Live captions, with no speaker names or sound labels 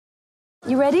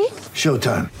You ready?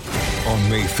 Showtime. On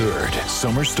May 3rd,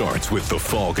 summer starts with The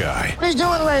Fall Guy. Let's do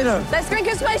it later. Let's drink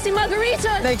a spicy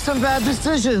margarita. Make some bad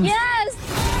decisions. Yes!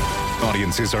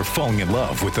 Audiences are falling in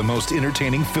love with the most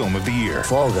entertaining film of the year.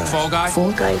 Fall Guy. Fall Guy?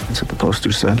 Fall guy. That's what the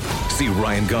poster said. See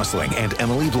Ryan Gosling and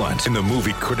Emily Blunt in the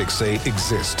movie critics say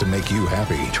exists to make you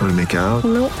happy. Trying to make it out?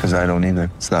 Nope. Because I don't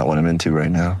either. It's not what I'm into right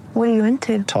now. What are you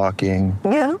into? Talking.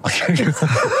 Yeah.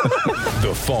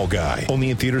 The Fall Guy.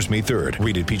 Only in theaters May 3rd.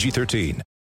 Rated PG-13.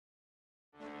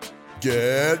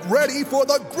 Get ready for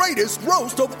the greatest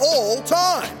roast of all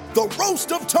time. The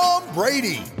Roast of Tom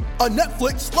Brady. A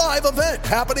Netflix live event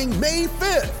happening May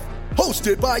 5th.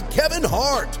 Hosted by Kevin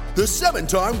Hart. The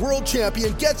 7-time world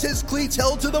champion gets his cleats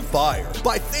held to the fire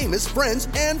by famous friends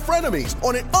and frenemies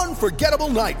on an unforgettable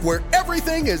night where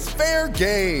everything is fair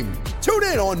game. Tune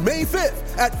in on May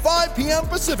 5th at 5 p.m.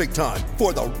 Pacific time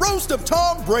for the Roast of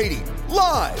Tom Brady.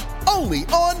 Live only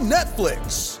on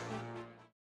Netflix.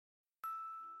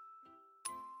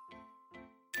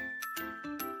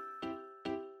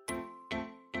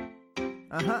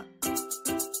 I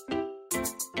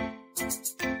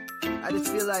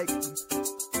just feel like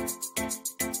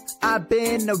I've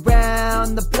been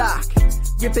around the block,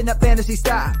 ripping up fantasy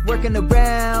stock, working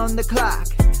around the clock.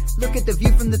 Look at the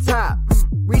view from the top.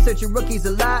 Researching rookies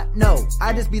a lot? No,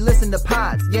 I just be listening to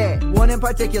pods. Yeah, one in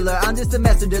particular, I'm just a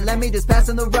messenger. Let me just pass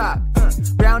on the rock.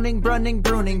 Browning, brunning,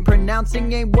 pruning,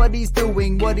 pronouncing ain't what he's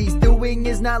doing. What he's doing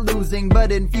is not losing,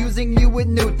 but infusing you with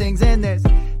new things. And there's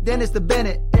Dennis the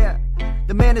Bennett, yeah.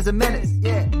 The man is a menace,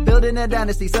 yeah. Building a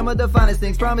dynasty, some of the finest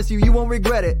things. Promise you won't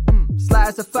regret it. Sly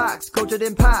as a fox, cultured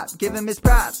in pop. Give him his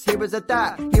props. Here is a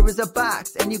thought, here is a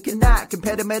box. And you cannot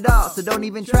compare them at all, so don't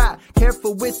even try.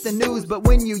 Careful with the news, but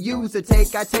when you use a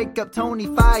take, I take up Tony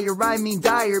Fire. I mean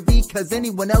Dyer, because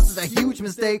anyone else is a huge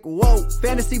mistake. Whoa,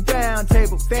 fantasy round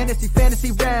table,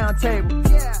 fantasy round table.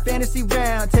 Yeah. Fantasy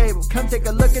round table, come take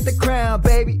a look at the crown,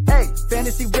 baby. Hey,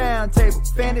 fantasy round table,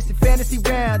 fantasy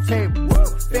round table. Woo.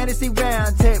 Fantasy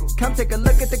round table, come take a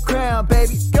look at the crown,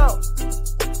 baby. Go.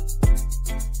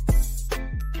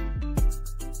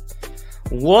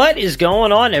 What is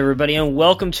going on, everybody, and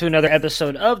welcome to another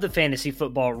episode of the Fantasy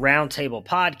Football Roundtable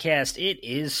Podcast. It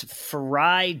is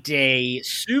Friday,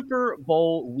 Super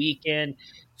Bowl weekend.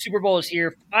 Super Bowl is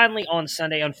here finally on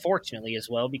Sunday, unfortunately, as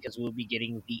well, because we'll be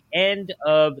getting the end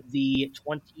of the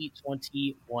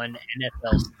 2021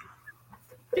 NFL season.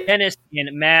 Dennis and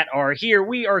Matt are here.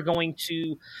 We are going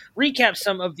to recap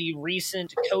some of the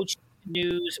recent coaching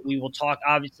news. We will talk,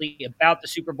 obviously, about the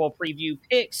Super Bowl preview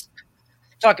picks.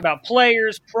 Talk about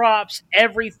players, props,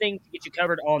 everything to get you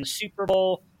covered on the Super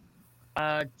Bowl.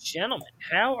 Gentlemen,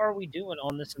 how are we doing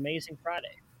on this amazing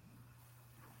Friday?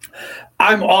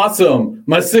 I'm awesome.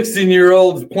 My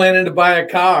 16-year-old is planning to buy a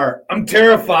car. I'm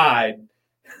terrified.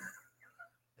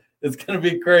 It's going to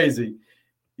be crazy.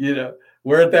 You know,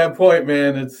 we're at that point,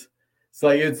 man. It's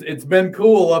like it's been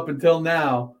cool up until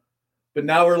now. But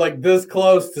now we're like this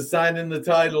close to signing the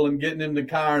title and getting in the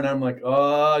car. And I'm like,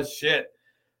 oh, shit.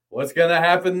 What's going to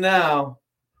happen now?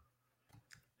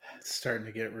 It's starting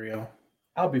to get real.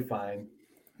 I'll be fine.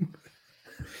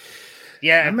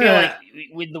 Yeah, I feel like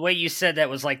with the way you said that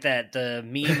was like the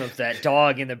meme of that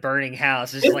dog in the burning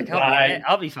house. It's just like,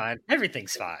 I'll be fine.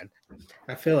 Everything's fine.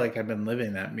 I feel like I've been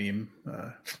living that meme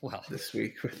well, this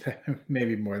week, with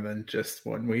maybe more than just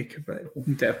 1 week, but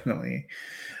definitely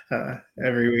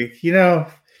every week. You know,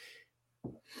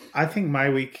 I think my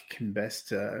week can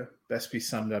best be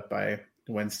summed up by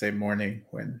Wednesday morning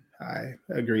when I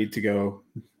agreed to go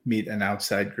meet an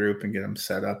outside group and get them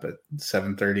set up at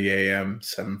 7:30 a.m.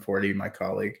 7:40. My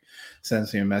colleague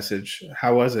sends me a message.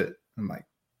 How was it? I'm like,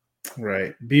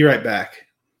 right. Be right back.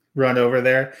 Run over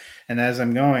there. And as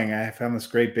I'm going, I found this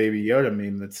great Baby Yoda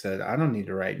meme that said, I don't need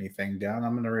to write anything down.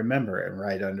 I'm going to remember it. And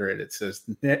right under it, it says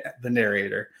the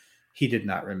narrator. He did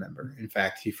not remember. In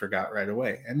fact, he forgot right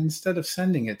away. And instead of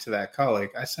sending it to that colleague,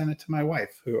 I sent it to my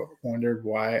wife, who wondered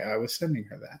why I was sending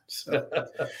her that. So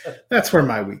that's where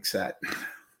my week's at.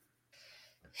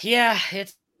 Yeah,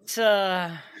 it's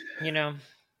you know,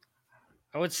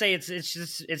 I would say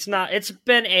it's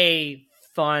been a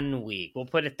fun week. We'll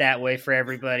put it that way for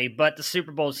everybody. But the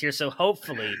Super Bowl's here, so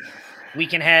hopefully we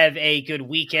can have a good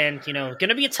weekend. You know,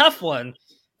 going to be a tough one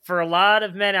for a lot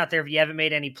of men out there if you haven't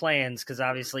made any plans, because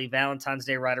obviously Valentine's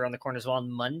Day right around the corner as well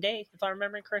on Monday, if I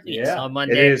remember correctly. Yeah, it's on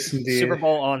Monday. It is indeed. Super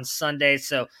Bowl on Sunday.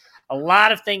 So a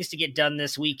lot of things to get done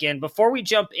this weekend. Before we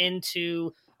jump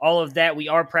into all of that, we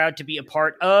are proud to be a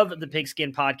part of the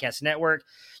Pigskin Podcast Network.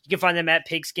 You can find them at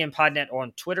Pigskin Podnet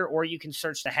on Twitter, or you can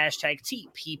search the hashtag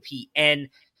TPPN.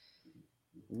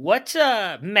 What,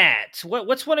 Matt,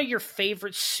 what's one of your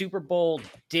favorite Super Bowl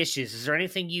dishes? Is there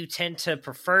anything you tend to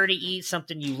prefer to eat,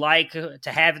 something you like to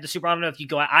have at the Super Bowl? I don't know if you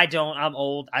go out. I don't. I'm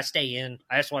old. I stay in.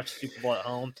 I just watch the Super Bowl at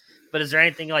home. But is there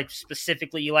anything like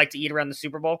specifically you like to eat around the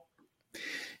Super Bowl?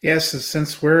 Yes,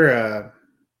 since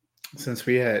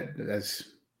we had,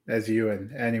 as you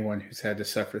and anyone who's had to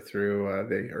suffer through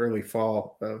the early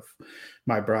fall of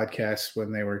my broadcast when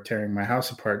they were tearing my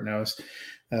house apart knows,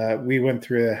 we went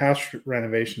through the house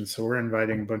renovation, so we're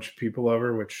inviting a bunch of people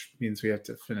over, which means we have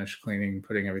to finish cleaning,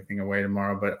 putting everything away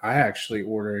tomorrow. But I actually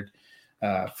ordered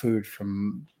food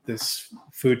from this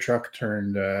food truck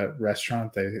turned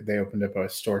restaurant. They opened up a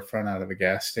storefront out of a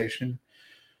gas station.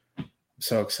 I'm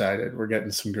so excited. We're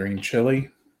getting some green chili.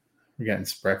 We're getting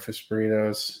some breakfast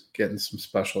burritos, getting some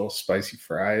special spicy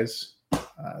fries.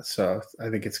 So I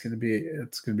think it's gonna be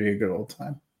a good old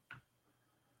time.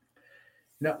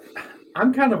 No,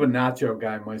 I'm kind of a nacho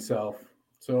guy myself,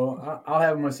 so I'll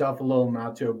have myself a little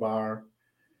nacho bar.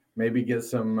 Maybe get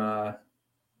some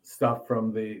stuff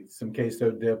from some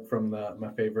queso dip from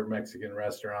my favorite Mexican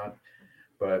restaurant.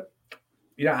 But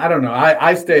I don't know.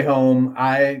 I stay home.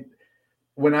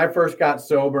 When I first got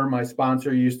sober, my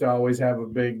sponsor used to always have a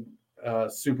big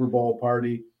Super Bowl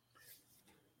party.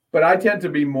 But I tend to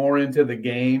be more into the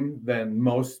game than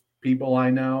most people I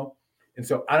know. And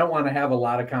so I don't want to have a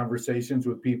lot of conversations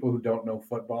with people who don't know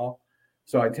football.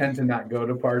 So I tend to not go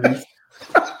to parties.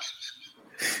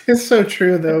 It's so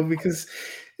true, though, because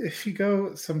if you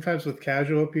go sometimes with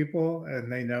casual people and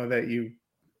they know that you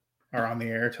are on the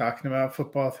air talking about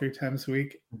football 3 times a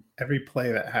week, every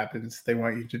play that happens, they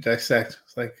want you to dissect.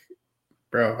 It's like,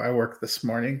 bro, I worked this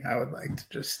morning. I would like to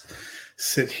just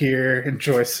sit here,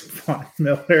 enjoy some Von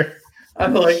Miller.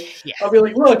 I'll be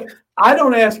like, look, I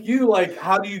don't ask you, like,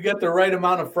 how do you get the right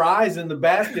amount of fries in the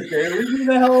basket there? Leave me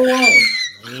the hell alone.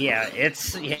 Yeah,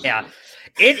 it's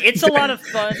a lot of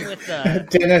fun with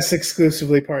Dennis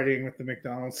exclusively partying with the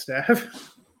McDonald's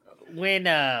staff. When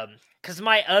because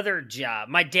my other job,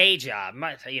 my day job,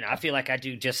 I feel like I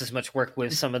do just as much work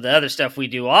with some of the other stuff we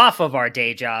do off of our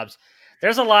day jobs.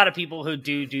 There's a lot of people who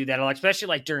do that, especially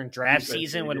like during draft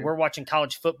season when we're watching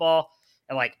college football.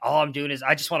 And like, all I'm doing is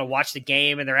I just want to watch the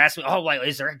game. And they're asking me, oh, like,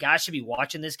 is there a guy should be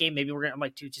watching this game? Maybe I'm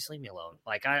like, dude, just leave me alone.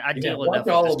 Like, I deal with enough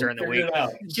of this during the week.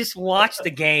 Just watch the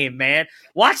game, man.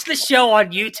 Watch the show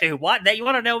on YouTube. You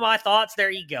want to know my thoughts? There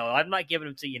you go. I'm not giving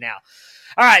them to you now.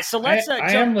 All right, so let's.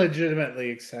 I am legitimately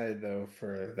excited though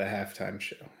for the halftime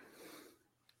show.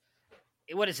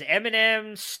 What is it?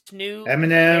 Eminem, Snoop,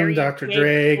 Mary Dr.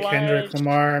 Dre, Kendrick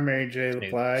Lamar, Mary J.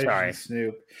 Blige, and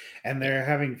Snoop. And they're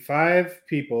having 5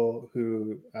 people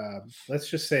who, let's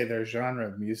just say their genre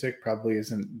of music probably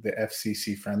isn't the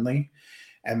FCC friendly.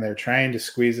 And they're trying to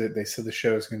squeeze it. They said the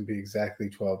show is going to be exactly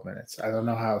 12 minutes. I don't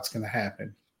know how it's going to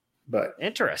happen, but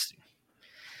interesting.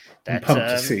 I'm pumped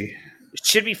to see. It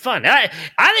should be fun. I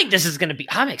think this is going to be,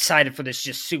 I'm excited for this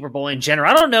just Super Bowl in general.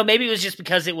 I don't know. Maybe it was just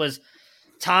because it was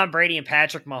Tom Brady and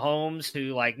Patrick Mahomes,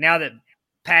 who, like, now that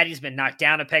Patty's been knocked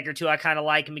down a peg or two, I kind of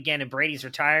like him again, and Brady's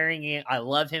retiring. I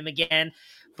love him again.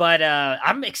 But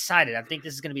I'm excited. I think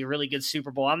this is going to be a really good Super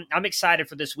Bowl. I'm excited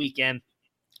for this weekend.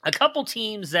 A couple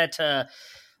teams that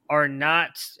are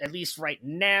not, at least right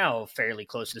now, fairly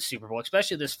close to the Super Bowl,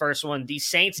 especially this first one. The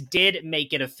Saints did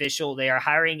make it official. They are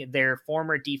hiring their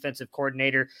former defensive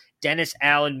coordinator, Dennis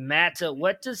Allen. Matt,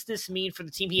 what does this mean for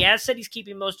the team? He has said he's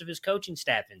keeping most of his coaching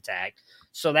staff intact,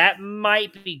 so that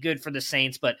might be good for the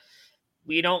Saints, but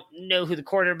we don't know who the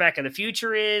quarterback of the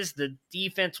future is. The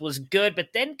defense was good, but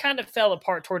then kind of fell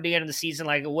apart toward the end of the season.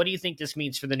 Like, what do you think this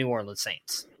means for the New Orleans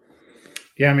Saints?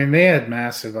 Yeah, I mean, they had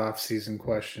massive offseason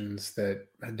questions that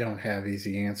don't have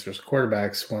easy answers.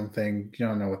 Quarterback's one thing. You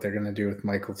don't know what they're going to do with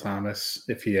Michael Thomas,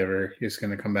 if he ever is going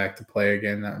to come back to play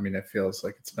again. I mean, it feels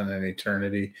like it's been an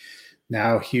eternity.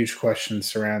 Now, huge questions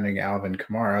surrounding Alvin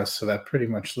Kamara, so that pretty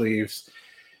much leaves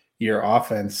your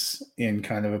offense in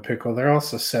kind of a pickle. They're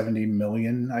also $70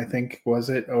 million, I think, was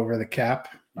it, over the cap,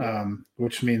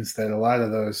 which means that a lot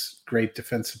of those great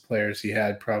defensive players he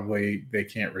had probably they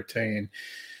can't retain.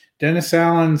 Dennis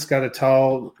Allen's got a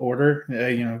tall order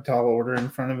in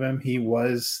front of him. He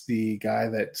was the guy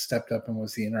that stepped up and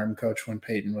was the interim coach when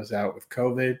Peyton was out with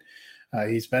COVID.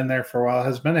 He's been there for a while,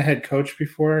 has been a head coach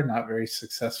before, not very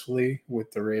successfully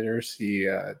with the Raiders. He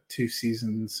 2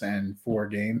 seasons and 4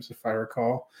 games, if I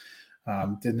recall.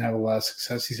 Didn't have a lot of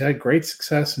success. He's had great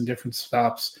success in different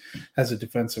stops as a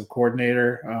defensive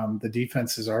coordinator. The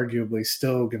defense is arguably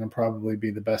still going to probably be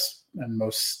the best and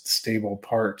most stable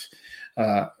part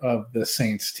of the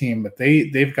Saints team, but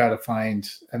they've got to find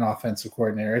an offensive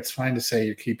coordinator. It's fine to say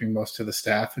you're keeping most of the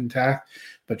staff intact,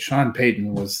 but Sean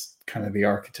Payton was kind of the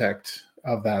architect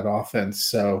of that offense.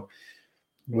 So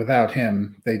without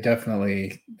him, they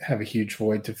definitely have a huge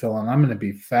void to fill. And I'm going to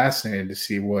be fascinated to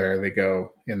see where they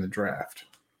go in the draft.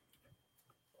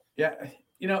 Yeah.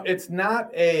 It's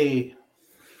not a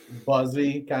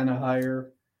buzzy kind of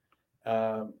hire.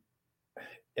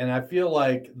 And I feel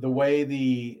like the way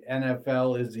the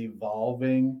NFL is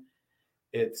evolving,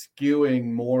 it's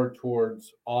skewing more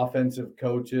towards offensive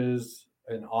coaches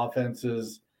and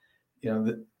offenses.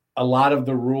 A lot of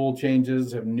the rule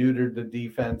changes have neutered the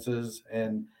defenses,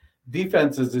 and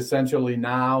defenses essentially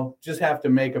now just have to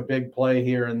make a big play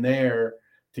here and there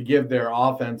to give their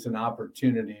offense an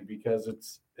opportunity, because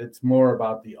it's more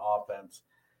about the offense.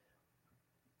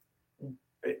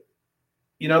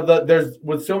 There's,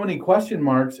 with so many question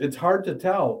marks, it's hard to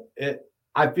tell.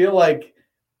 I feel like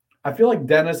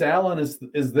Dennis Allen is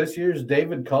this year's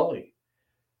David Culley.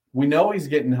 We know he's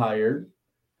getting hired.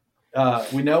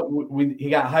 We know he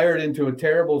got hired into a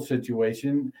terrible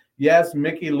situation. Yes,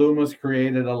 Mickey Loomis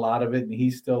created a lot of it, and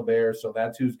he's still there, so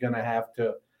that's who's going to have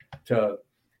to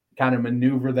kind of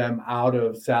maneuver them out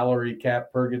of salary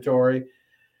cap purgatory.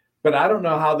 But I don't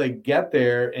know how they get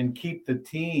there and keep the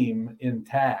team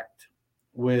intact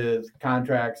with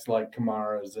contracts like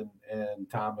Kamara's and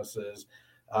Thomas's.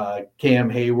 Cam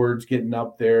Hayward's getting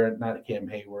up there. Not Cam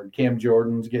Hayward. Cam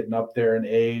Jordan's getting up there in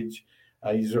age.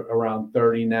 He's around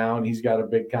 30 now, and he's got a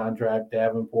big contract.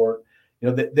 Davenport.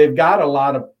 They've got a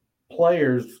lot of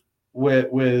players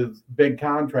with big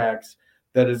contracts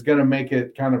that is going to make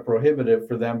it kind of prohibitive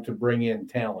for them to bring in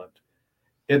talent.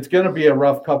 It's going to be a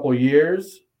rough couple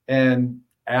years, and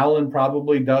Allen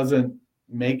probably doesn't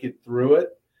make it through it.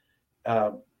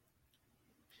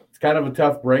 It's kind of a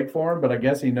tough break for him, but I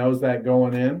guess he knows that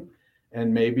going in,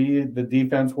 and maybe the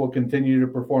defense will continue to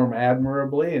perform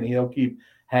admirably, and he'll keep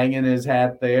hanging his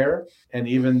hat there. And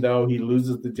even though he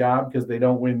loses the job because they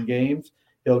don't win games,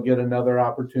 he'll get another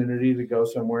opportunity to go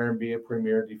somewhere and be a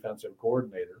premier defensive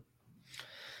coordinator.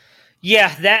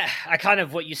 Yeah, that I kind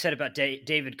of what you said about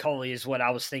David Culley is what I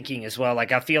was thinking as well.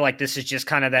 Like, I feel like this is just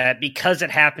kind of that because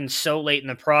it happened so late in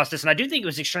the process. And I do think it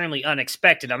was extremely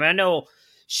unexpected. I mean, I know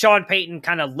Sean Payton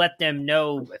kind of let them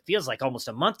know, it feels like almost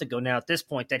a month ago now at this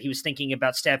point, that he was thinking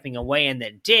about stepping away, and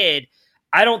then did.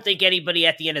 I don't think anybody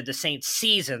at the end of the Saints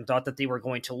season thought that they were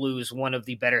going to lose one of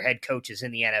the better head coaches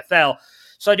in the NFL.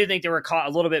 So I do think they were caught a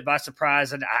little bit by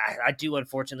surprise, and I do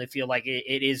unfortunately feel like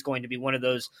it is going to be one of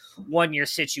those one-year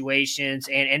situations,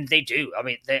 and they do. I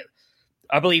mean,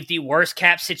 I believe the worst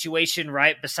cap situation,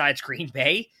 right, besides Green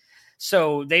Bay.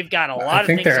 So they've got a lot of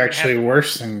things. I think they're actually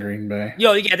worse than Green Bay.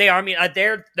 Yeah, they are. I mean,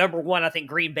 they're number one. I think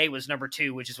Green Bay was number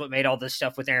two, which is what made all this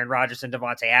stuff with Aaron Rodgers and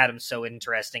Devontae Adams so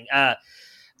interesting.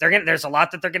 There's a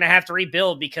lot that they're going to have to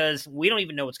rebuild because we don't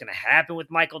even know what's going to happen with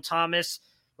Michael Thomas.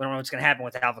 We don't know what's going to happen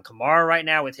with Alvin Kamara right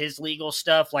now with his legal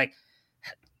stuff. Like,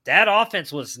 that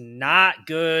offense was not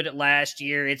good last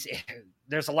year.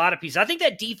 There's a lot of pieces. I think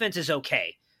that defense is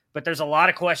okay, but there's a lot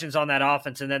of questions on that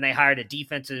offense, and then they hired a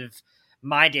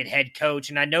defensive-minded head coach,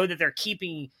 and I know that they're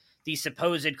keeping the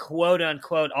supposed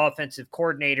quote-unquote offensive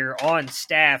coordinator on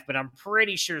staff, but I'm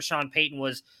pretty sure Sean Payton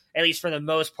was, at least for the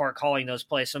most part, calling those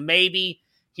plays. So maybe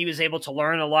he was able to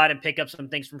learn a lot and pick up some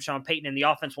things from Sean Payton, and the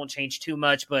offense won't change too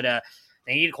much, but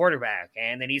they need a quarterback,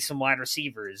 and they need some wide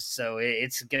receivers. So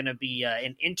it's going to be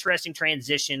an interesting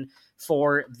transition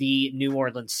for the New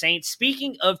Orleans Saints.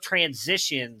 Speaking of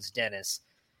transitions, Dennis,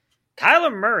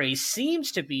 Kyler Murray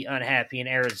seems to be unhappy in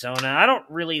Arizona. I don't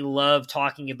really love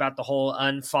talking about the whole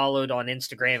unfollowed on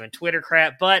Instagram and Twitter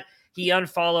crap, but he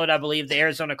unfollowed, I believe, the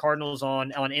Arizona Cardinals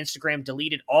on Instagram,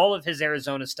 deleted all of his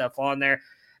Arizona stuff on there.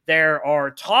 There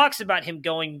are talks about him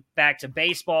going back to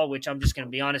baseball, which I'm just going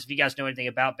to be honest, if you guys know anything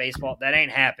about baseball, that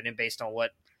ain't happening based on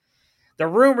what the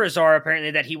rumors are,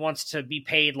 apparently, that he wants to be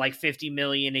paid like $50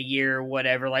 million a year or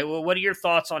whatever. Like, what are your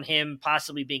thoughts on him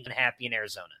possibly being unhappy in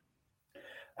Arizona?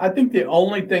 I think the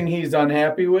only thing he's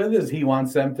unhappy with is he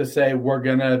wants them to say, we're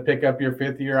going to pick up your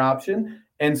fifth-year option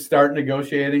and start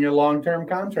negotiating a long-term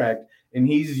contract. And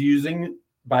he's using,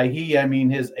 by he, I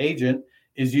mean his agent,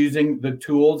 is using the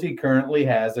tools he currently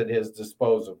has at his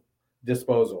disposal.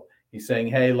 He's saying,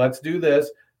 hey, let's do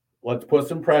this. Let's put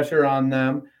some pressure on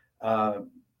them.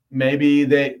 Maybe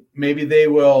they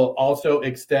will also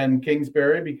extend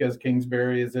Kingsbury because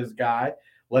Kingsbury is his guy.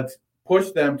 Let's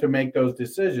push them to make those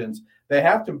decisions. They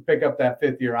have to pick up that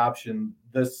fifth-year option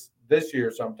this year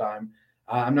sometime.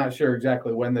 I'm not sure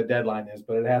exactly when the deadline is,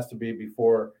 but it has to be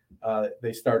before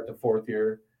they start the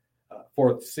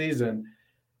fourth season.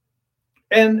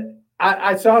 And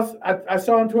I saw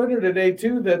on Twitter today,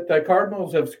 too, that the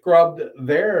Cardinals have scrubbed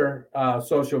their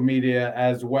social media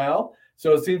as well.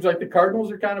 So it seems like the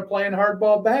Cardinals are kind of playing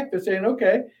hardball back. They're saying,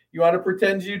 okay, you want to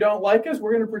pretend you don't like us?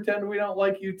 We're going to pretend we don't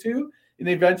like you too. And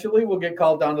eventually we'll get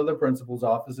called down to the principal's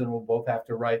office and we'll both have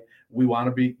to write, we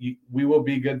will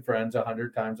be good friends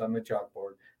 100 times on the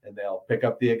chalkboard. And they'll pick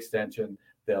up the extension.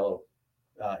 They'll,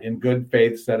 in good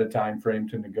faith, set a time frame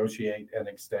to negotiate an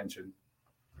extension.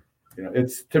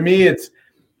 To me,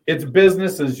 it's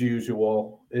business as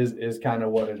usual is kind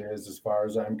of what it is as far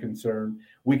as I'm concerned.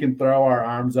 We can throw our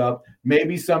arms up.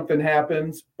 Maybe something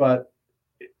happens, but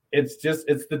it's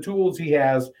the tools he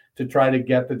has to try to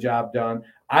get the job done.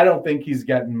 I don't think he's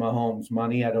getting Mahomes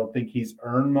money. I don't think he's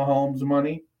earned Mahomes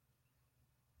money.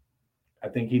 I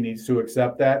think he needs to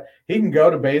accept that. He can go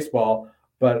to baseball,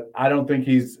 but I don't think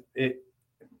he's got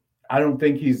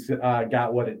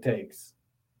what it takes.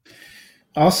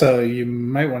 Also, you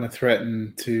might want to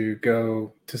threaten to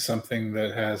go to something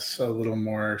that has a little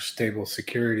more stable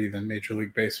security than Major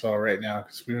League Baseball right now,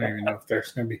 because we don't even know if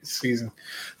there's going to be a season.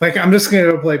 Like, I'm just going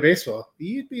to go play baseball.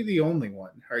 You'd be the only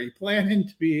one. Are you planning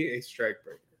to be a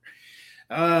strikebreaker?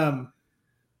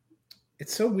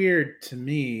 It's so weird to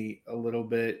me a little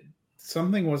bit.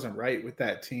 Something wasn't right with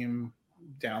that team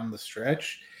down the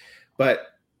stretch,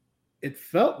 but it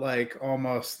felt like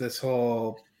almost this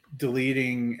whole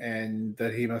deleting and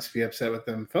that he must be upset with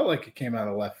them felt like it came out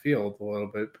of left field a little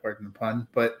bit, pardon the pun.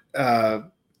 But I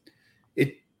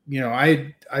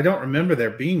don't remember there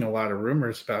being a lot of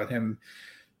rumors about him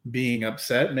being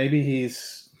upset. Maybe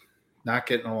he's not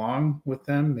getting along with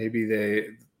them. Maybe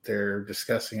they're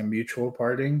discussing a mutual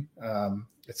parting.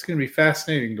 It's going to be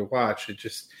fascinating to watch.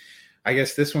 I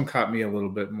guess this one caught me a little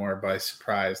bit more by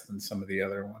surprise than some of the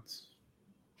other ones.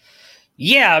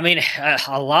 Yeah, I mean,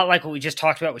 a lot like what we just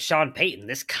talked about with Sean Payton.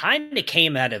 This kind of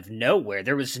came out of nowhere.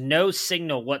 There was no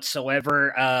signal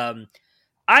whatsoever.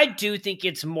 I do think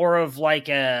it's more of like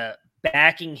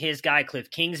backing his guy, Cliff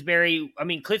Kingsbury. I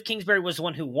mean, Cliff Kingsbury was the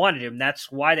one who wanted him.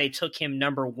 That's why they took him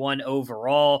number 1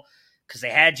 overall, because they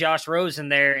had Josh Rosen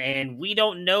there, and we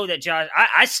don't know that Josh –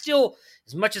 I still –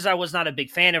 as much as I was not a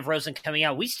big fan of Rosen coming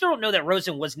out, we still don't know that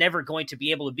Rosen was never going to be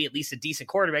able to be at least a decent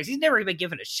quarterback. He's never even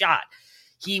given a shot.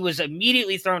 He was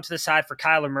immediately thrown to the side for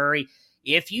Kyler Murray.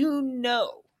 If you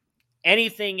know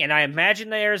anything, and I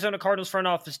imagine the Arizona Cardinals front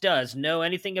office does know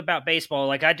anything about baseball,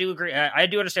 like I do agree. I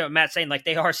do understand what Matt's saying. Like,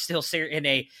 they are still in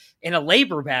a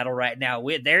labor battle right now.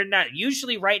 They're not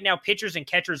usually right now. Pitchers and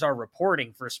catchers are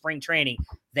reporting for spring training.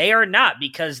 They are not,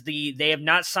 because they have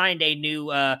not signed a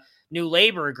new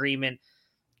labor agreement.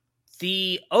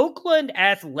 The Oakland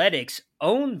Athletics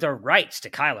own the rights to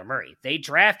Kyler Murray. They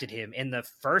drafted him in the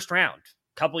first round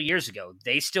a couple years ago.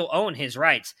 They still own his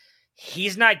rights.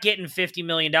 He's not getting $50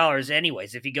 million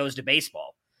anyways if he goes to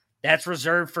baseball. That's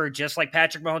reserved for, just like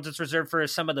Patrick Mahomes, it's reserved for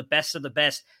some of the best of the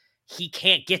best. He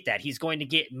can't get that. He's going to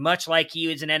get, much like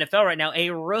he is in NFL right now,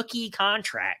 a rookie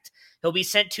contract. He'll be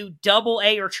sent to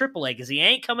AA or AAA because he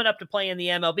ain't coming up to play in the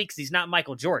MLB because he's not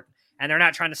Michael Jordan. And they're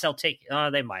not trying to sell tickets.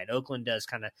 They might. Oakland does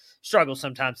kind of struggle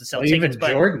sometimes to sell tickets.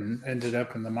 Even Jordan ended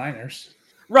up in the minors.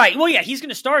 Right. Well, yeah, he's going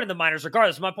to start in the minors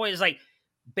regardless. My point is, like,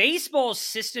 baseball's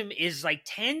system is like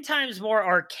 10 times more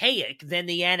archaic than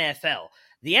the NFL.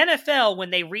 The NFL, when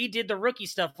they redid the rookie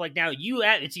stuff, like now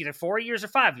it's either 4 years or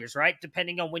 5 years, right?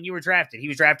 Depending on when you were drafted. He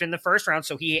was drafted in the first round,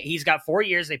 so he's got 4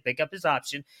 years. They pick up his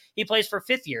option. He plays for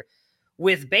 5th year.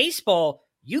 With baseball,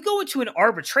 you go into an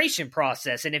arbitration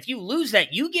process, and if you lose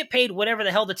that, you get paid whatever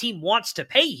the hell the team wants to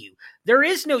pay you. There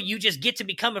is no you just get to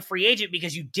become a free agent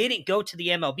because you didn't go to the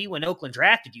MLB when Oakland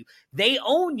drafted you. They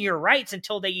own your rights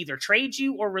until they either trade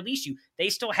you or release you. They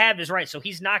still have his rights, so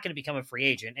he's not going to become a free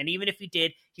agent. And even if he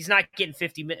did, he's not getting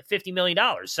 $50 million.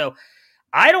 So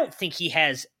I don't think he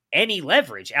has any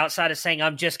leverage outside of saying,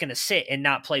 I'm just going to sit and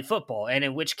not play football, and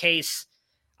in which case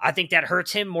I think that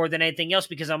hurts him more than anything else,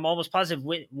 because I'm almost positive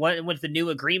with the new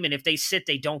agreement, if they sit,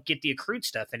 they don't get the accrued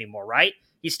stuff anymore, right?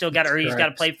 He's still got to, he's got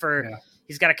to play for,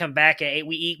 he's got to come back at 8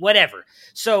 week, whatever.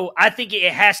 So I think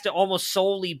it has to almost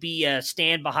solely be a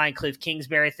stand behind Cliff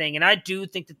Kingsbury thing. And I do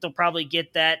think that they'll probably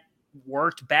get that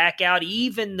worked back out,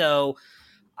 even though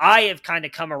I have kind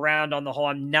of come around on the whole.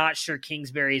 I'm not sure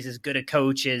Kingsbury is as good a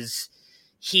coach as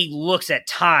he looks at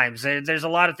times. There's a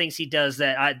lot of things he does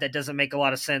that doesn't make a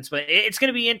lot of sense, but it's going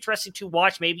to be interesting to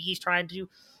watch. Maybe he's trying to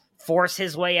force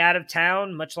his way out of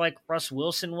town, much like Russ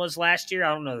Wilson was last year. I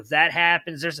don't know if that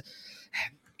happens.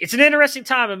 It's an interesting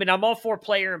time. I mean, I'm all for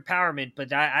player empowerment,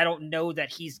 but I don't know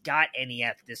that he's got any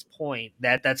at this point.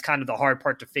 That's kind of the hard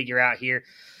part to figure out here.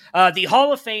 The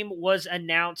Hall of Fame was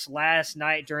announced last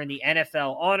night during the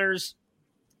NFL honors.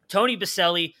 Tony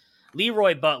Boselli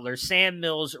Leroy Butler, Sam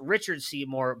Mills, Richard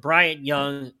Seymour, Bryant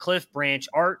Young, Cliff Branch,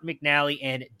 Art McNally,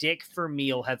 and Dick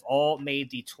Vermeil have all made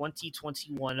the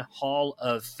 2021 Hall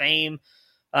of Fame.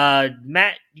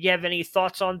 Matt, do you have any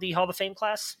thoughts on the Hall of Fame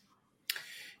class?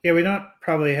 Yeah, we don't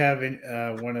probably have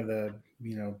one of the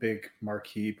big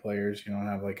marquee players. You don't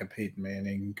have like a Peyton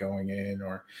Manning going in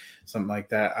or something like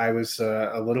that. I was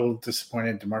a little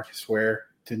disappointed DeMarcus Ware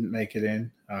didn't make it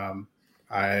in.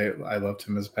 I loved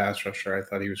him as a pass rusher. I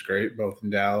thought he was great, both in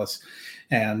Dallas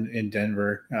and in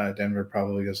Denver. Denver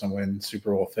probably doesn't win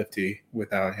Super Bowl 50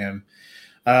 without him.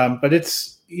 But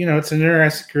it's an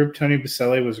interesting group. Tony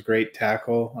Boselli was a great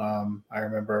tackle. I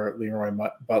remember Leroy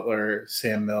Butler,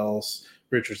 Sam Mills,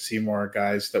 Richard Seymour,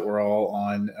 guys that were all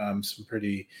on some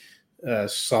pretty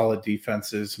solid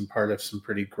defenses and part of some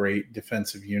pretty great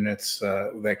defensive units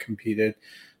that competed.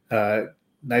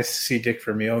 Nice to see Dick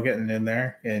Vermeil getting in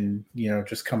there and,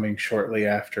 just coming shortly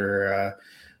after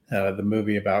the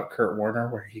movie about Kurt Warner,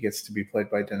 where he gets to be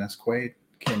played by Dennis Quaid,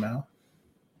 came out.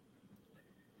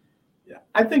 Yeah,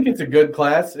 I think it's a good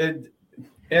class. And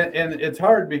it's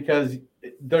hard because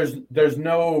there's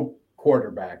no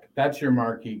quarterback. That's your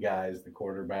marquee guys, the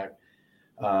quarterback.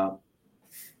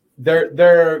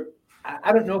 They're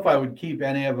I don't know if I would keep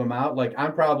any of them out. Like,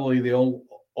 I'm probably the old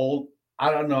I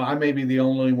don't know. I may be the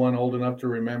only one old enough to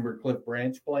remember Cliff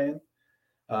Branch playing.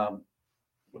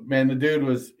 Man, the dude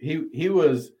was he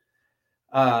was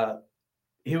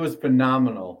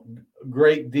phenomenal.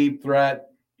 Great deep threat.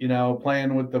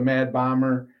 Playing with the Mad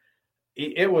Bomber.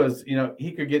 It was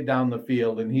he could get down the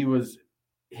field, and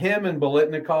him and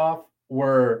Biletnikoff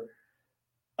were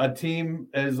a team.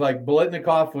 As like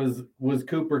Biletnikoff was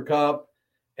Cooper Kupp,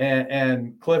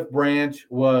 and Cliff Branch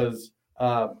was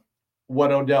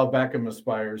what Odell Beckham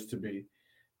aspires to be.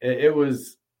 It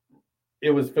was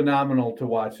phenomenal to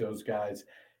watch those guys.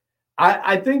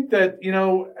 I think that,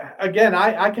 again,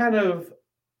 I kind of,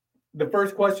 the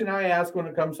first question I ask when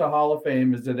it comes to Hall of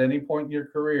Fame is, at any point in your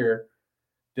career,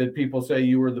 did people say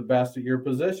you were the best at your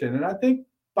position? And I think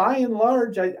by and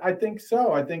large, I think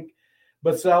so. I think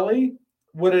Boselli,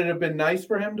 would it have been nice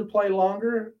for him to play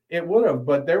longer? It would have,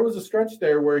 but there was a stretch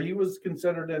there where he was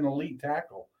considered an elite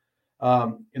tackle.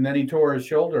 And then he tore his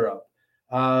shoulder up.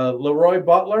 Leroy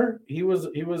Butler, he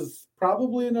was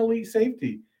probably an elite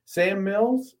safety. Sam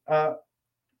Mills,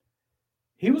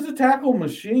 he was a tackle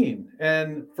machine.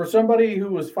 And for somebody who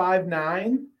was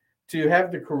 5'9", to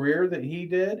have the career that he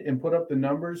did and put up the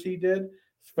numbers he did,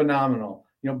 it's phenomenal.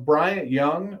 Bryant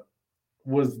Young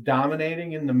was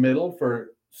dominating in the middle for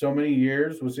so many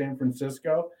years with San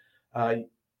Francisco.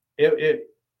 It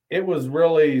was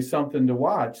really something to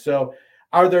watch. So,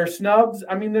 are there snubs?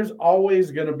 I mean, there's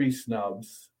always going to be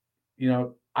snubs.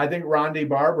 I think Ronde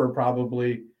Barber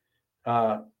probably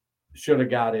should have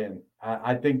got in.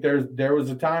 I think there was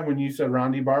a time when you said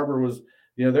Ronde Barber was,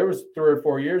 there was 3 or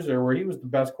 4 years there where he was the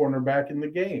best cornerback in the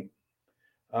game.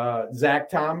 Zach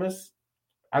Thomas,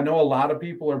 I know a lot of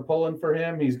people are pulling for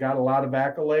him. He's got a lot of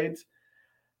accolades.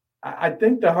 I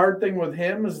think the hard thing with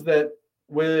him is that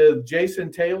with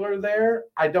Jason Taylor there,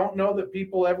 I don't know that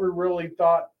people ever really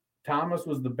thought Thomas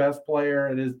was the best player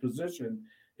at his position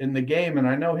in the game. And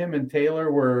I know him and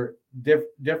Taylor were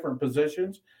different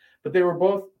positions, but they were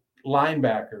both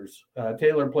linebackers.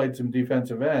 Taylor played some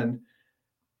defensive end.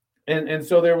 And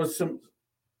so there was some,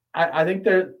 I think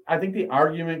the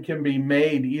argument can be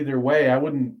made either way. I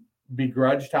wouldn't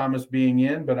begrudge Thomas being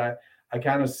in, but I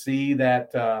kind of see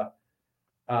that,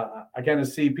 I kind of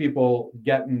see people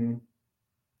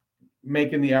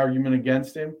making the argument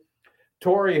against him.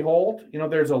 Torrey Holt,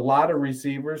 there's a lot of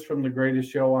receivers from the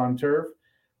greatest show on turf.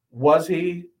 Was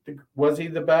he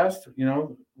the best?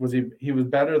 He was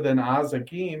better than Oz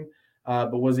Hakeem,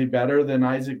 but was he better than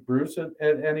Isaac Bruce at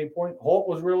any point? Holt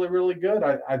was really, really good.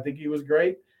 I think he was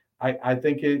great. I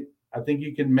think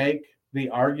you can make the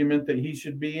argument that he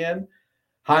should be in.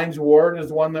 Hines Ward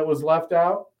is one that was left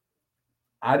out.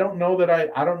 I don't know that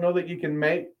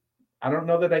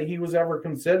he was ever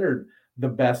considered the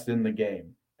best in the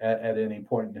game at any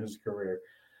point in his career.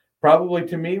 Probably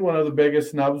to me, one of the biggest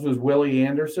snubs was Willie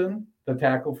Anderson, the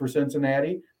tackle for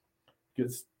Cincinnati,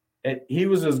 because he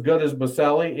was as good as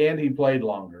Boselli and he played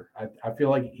longer. I feel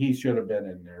like he should have been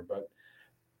in there, but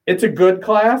it's a good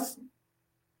class.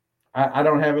 I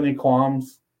don't have any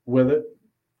qualms with it,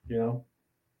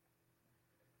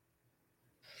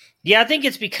 Yeah, I think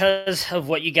it's because of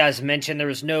what you guys mentioned. There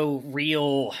was no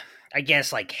real, I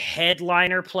guess, like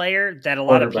headliner player that a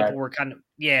lot of people were kind of,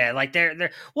 like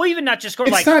they're well, even not just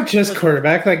quarterback. It's not just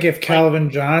quarterback. Like if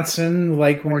Calvin Johnson,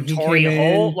 like when he Torrey came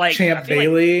Holt, in, like Champ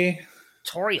Bailey. Like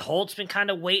Torrey Holt's been kind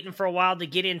of waiting for a while to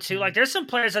get into. Like there's some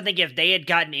players I think if they had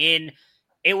gotten in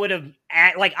it would have,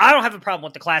 like, I don't have a problem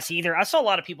with the class either. I saw a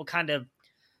lot of people kind of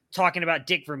talking about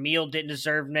Dick Vermeil didn't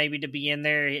deserve maybe to be in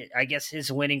there. I guess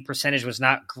his winning percentage was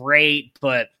not great,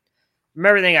 but from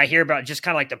everything I hear about just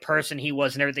kind of like the person he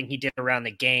was and everything he did around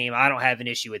the game, I don't have an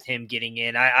issue with him getting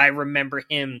in. I remember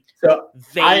him. So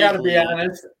vaguely. I got to be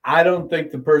honest. I don't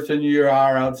think the person you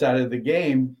are outside of the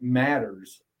game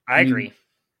matters. I agree.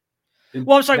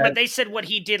 Well, I'm sorry, but they said what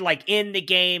he did, like, in the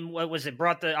game. What was it?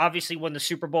 Obviously won the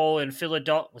Super Bowl in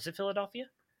Philadelphia. Was it Philadelphia?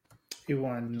 He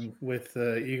won with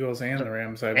the Eagles and the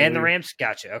Rams, I believe. And the Rams?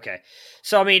 Gotcha. Okay.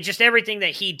 So, I mean, just everything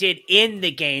that he did in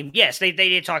the game. Yes, they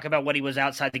did talk about what he was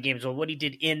outside the game as well, what he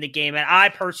did in the game. And I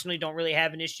personally don't really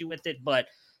have an issue with it, but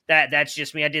that's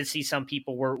just me. I did see some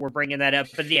people were bringing that up.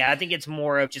 But, yeah, I think it's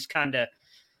more of just kind of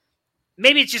 –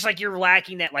 maybe it's just like you're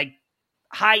lacking that, like,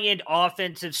 high-end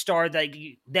offensive star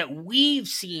that we've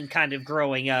seen kind of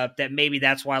growing up, that maybe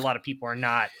that's why a lot of people are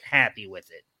not happy with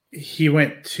it. He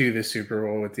went to the Super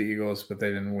Bowl with the Eagles, but they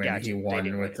didn't win. Gotcha. He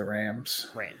won with the Rams.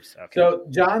 Rams. Okay. So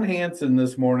John Hansen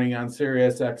this morning on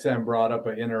Sirius XM brought up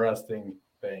an interesting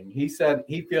thing. He said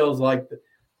he feels like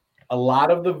a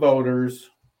lot of the voters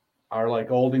are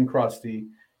like old and crusty,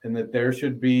 and that there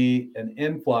should be an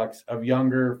influx of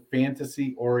younger,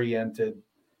 fantasy-oriented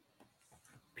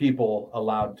people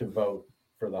allowed to vote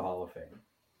for the Hall of Fame.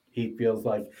 He feels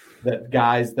like that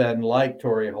guys then like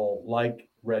Torrey Holt, like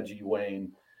Reggie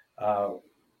Wayne,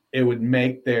 it would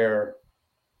make their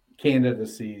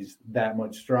candidacies that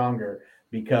much stronger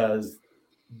because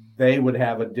they would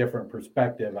have a different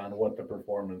perspective on what the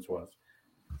performance was.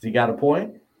 Has he got a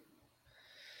point?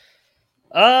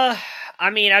 I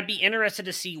mean, I'd be interested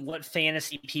to see what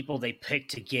fantasy people they pick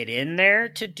to get in there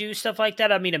to do stuff like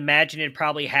that. I mean, imagine it'd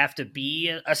probably have to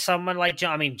be someone like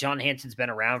John. I mean, John Hansen's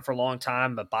been around for a long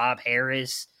time, but Bob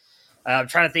Harris. I'm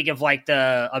trying to think of like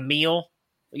the Emil,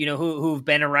 who've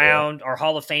been around, or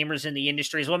Hall of Famers in the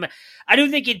industry as well. I do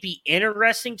think it'd be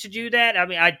interesting to do that. I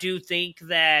mean, I do think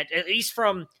that, at least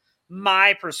from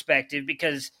my perspective,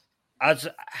 because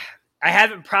I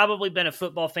haven't probably been a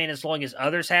football fan as long as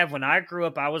others have. When I grew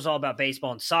up, I was all about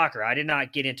baseball and soccer. I did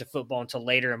not get into football until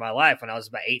later in my life when I was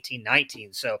about 18,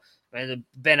 19. So it's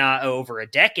been over a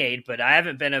decade, but I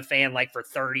haven't been a fan like for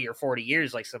 30 or 40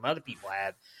 years like some other people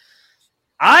have.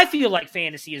 I feel like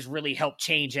fantasy has really helped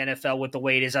change NFL with the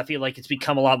way it is. I feel like it's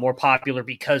become a lot more popular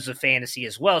because of fantasy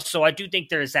as well. So I do think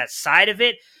there is that side of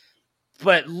it.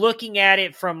 But looking at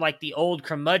it from like the old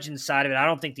curmudgeon side of it, I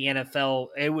don't think the NFL,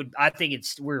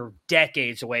 we're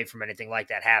decades away from anything like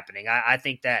that happening. I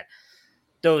think that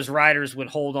those writers would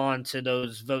hold on to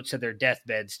those votes to their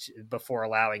deathbeds before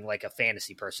allowing like a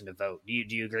fantasy person to vote. Do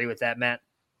you agree with that, Matt?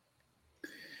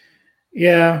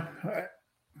 Yeah.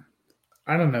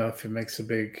 I don't know if it makes a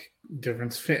big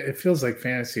difference. It feels like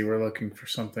fantasy, we're looking for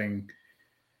something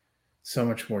so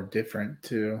much more different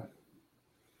too.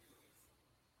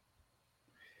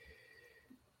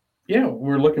 Yeah,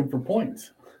 we're looking for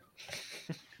points.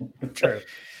 True.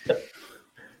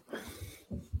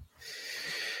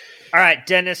 All right,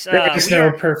 Dennis. There's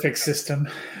no perfect system.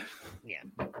 Yeah,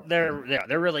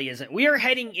 there really isn't. We are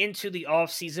heading into the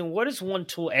offseason. What is one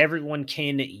tool everyone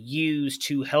can use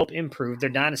to help improve their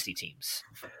dynasty teams?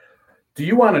 Do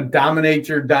you want to dominate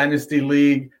your dynasty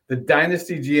league? The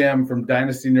Dynasty GM from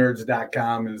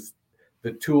dynastynerds.com is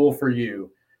the tool for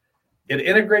you. It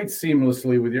integrates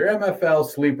seamlessly with your MFL,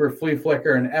 Sleeper, Flea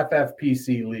Flicker, and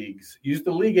FFPC leagues. Use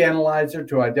the League Analyzer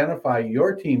to identify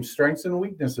your team's strengths and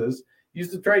weaknesses.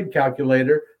 Use the Trade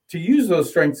Calculator to use those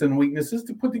strengths and weaknesses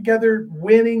to put together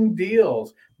winning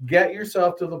deals. Get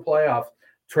yourself to the playoffs.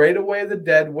 Trade away the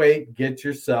dead weight. Get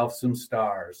yourself some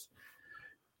stars.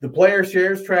 The Player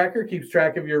Shares Tracker keeps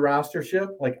track of your rostership.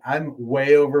 Like, I'm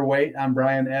way overweight on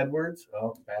Brian Edwards.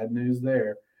 Oh, bad news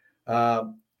there.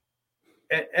 And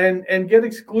get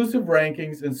exclusive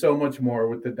rankings and so much more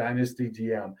with the Dynasty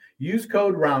GM. Use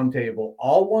code ROUNDTABLE,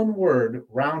 all one word,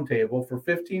 ROUNDTABLE, for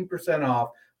 15% off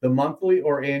the monthly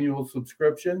or annual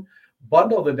subscription.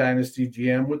 Bundle the Dynasty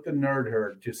GM with the Nerd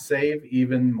Herd to save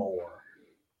even more.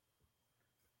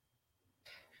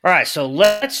 All right, so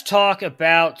let's talk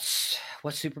about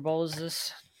what Super Bowl is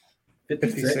this?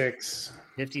 56.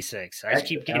 56. I just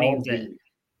keep getting the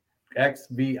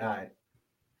XVI.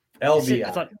 LVI.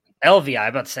 I thought LVI. I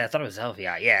about to say I thought it was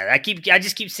LVI. Yeah, I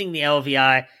just keep seeing the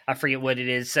LVI. I forget what it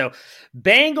is. So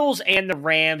Bengals and the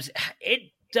Rams.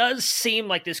 It does seem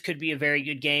like this could be a very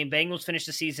good game. Bengals finished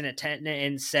the season at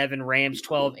 10-7. Rams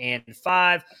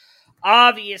 12-5.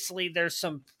 Obviously, there's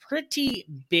some pretty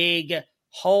big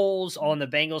holes on the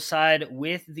Bengals side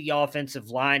with the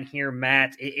offensive line here,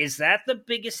 Matt. Is that the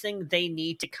biggest thing they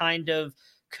need to kind of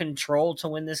control to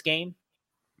win this game?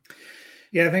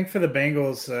 Yeah, I think for the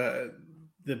Bengals,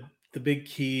 the big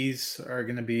keys are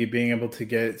going to be being able to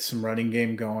get some running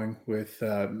game going with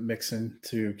Mixon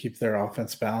to keep their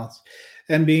offense balanced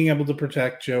and being able to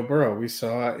protect Joe Burrow. We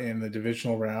saw in the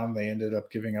divisional round, they ended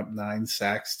up giving up 9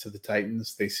 sacks to the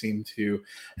Titans. They seem to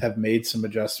have made some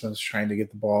adjustments, trying to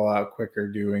get the ball out quicker,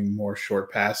 doing more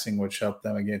short passing, which helped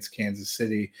them against Kansas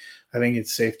City. I think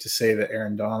it's safe to say that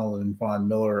Aaron Donald and Von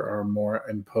Miller are a more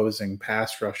imposing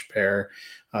pass rush pair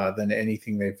than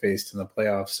anything they've faced in the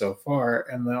playoffs so far.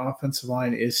 And the offensive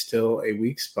line is still a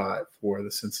weak spot for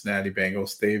the Cincinnati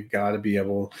Bengals. They've got to be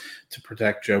able to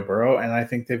protect Joe Burrow, and I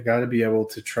think they've got to be able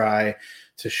to try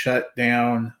to shut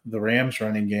down the Rams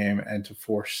running game and to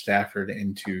force Stafford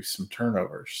into some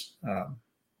turnovers.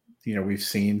 We've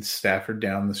seen Stafford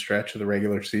down the stretch of the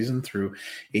regular season through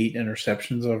 8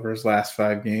 interceptions over his last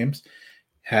 5 games.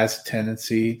 Has a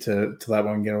tendency to let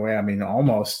one get away. I mean,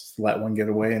 almost let one get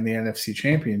away in the NFC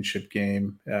Championship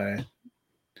game.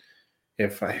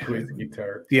 Jaquiski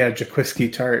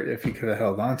Tart, if he could have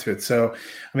held on to it. So,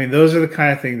 I mean, those are the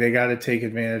kind of thing they got to take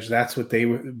advantage. That's what they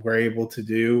were able to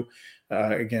do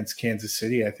against Kansas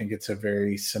City. I think it's a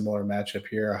very similar matchup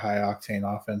here, a high-octane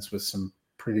offense with some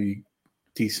pretty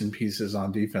decent pieces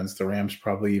on defense. The Rams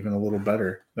probably even a little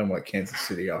better than what Kansas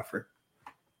City offered.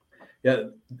 Yeah.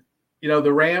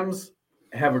 The Rams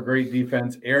have a great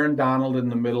defense. Aaron Donald in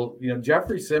the middle.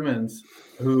 Jeffrey Simmons,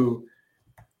 who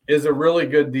is a really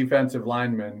good defensive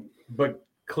lineman, but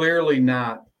clearly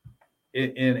not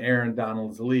in Aaron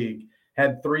Donald's league,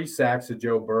 had 3 sacks of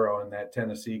Joe Burrow in that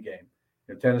Tennessee game.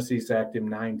 Tennessee sacked him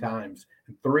 9 times,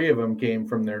 and 3 of them came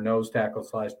from their nose tackle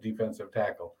 / defensive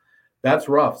tackle. That's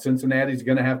rough. Cincinnati's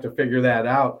going to have to figure that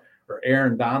out, or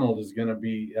Aaron Donald is going to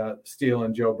be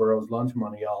stealing Joe Burrow's lunch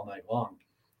money all night long.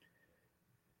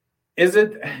 Is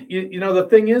it, the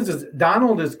thing is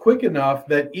Donald is quick enough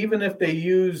that even if they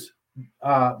use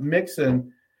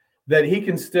Mixon, that he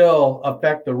can still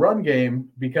affect the run game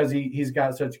because he's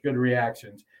got such good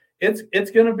reactions.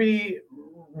 It's going to be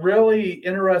really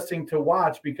interesting to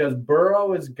watch because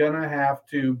Burrow is going to have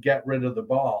to get rid of the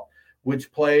ball, which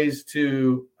plays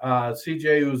to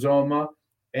C.J. Uzomah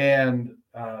and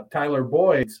Tyler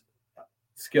Boyd's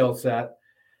skill set.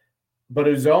 But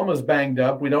Uzomah's banged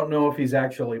up. We don't know if he's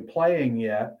actually playing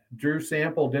yet. Drew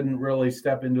Sample didn't really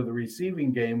step into the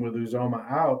receiving game with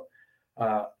Uzomah out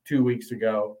 2 weeks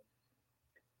ago.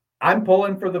 I'm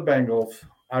pulling for the Bengals.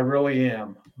 I really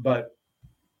am. But,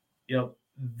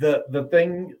 the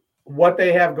thing, what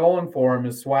they have going for them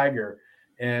is swagger.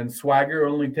 And swagger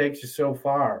only takes you so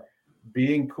far.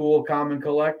 Being cool, calm, and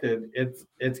collected,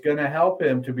 it's going to help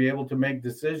him to be able to make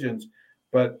decisions.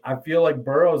 But I feel like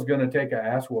Burrow is going to take an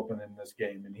ass whooping in this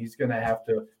game, and he's going to have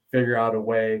to figure out a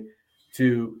way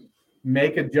to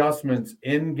make adjustments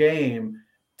in game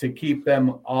to keep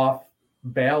them off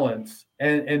balance.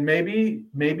 And maybe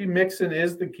Mixon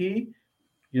is the key.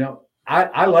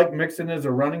 I like Mixon as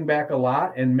a running back a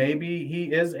lot, and maybe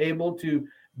he is able to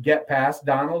get past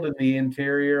Donald in the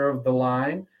interior of the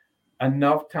line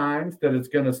enough times that it's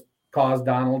going to cause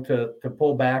Donald to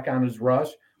pull back on his rush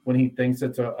when he thinks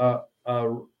it's a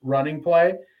running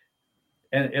play,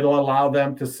 and it'll allow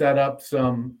them to set up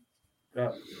some,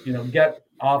 get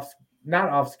off, not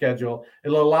off schedule.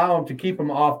 It'll allow them to keep them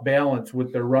off balance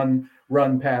with their run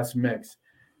pass mix.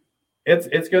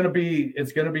 It's going to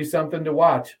be something to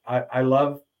watch. I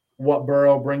love what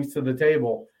Burrow brings to the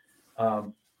table,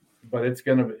 but it's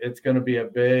going to be a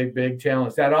big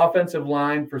challenge. That offensive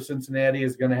line for Cincinnati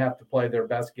is going to have to play their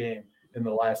best game in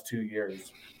the last 2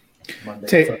 years.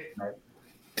 Monday,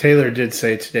 Taylor did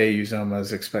say today Uzomah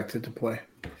is expected to play.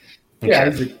 Yeah,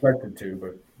 he's expected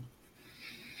to,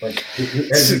 but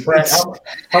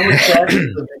how much practice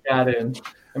has he got in?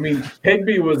 I mean,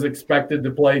 Higbee was expected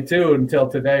to play too until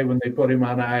today when they put him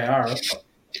on IR.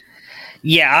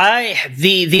 Yeah,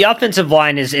 the offensive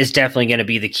line is definitely going to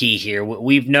be the key here.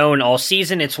 We've known all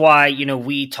season. It's why,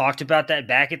 we talked about that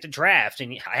back at the draft.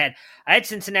 And I had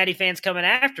Cincinnati fans coming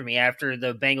after me after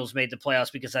the Bengals made the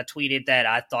playoffs because I tweeted that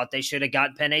I thought they should have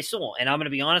gotten Penei Sewell. And I'm going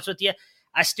to be honest with you,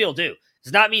 I still do.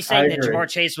 It's not me saying that Ja'Marr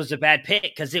Chase was a bad pick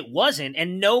because it wasn't.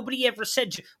 And nobody ever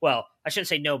said, well, I shouldn't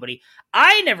say nobody.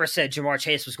 I never said Ja'Marr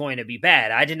Chase was going to be bad.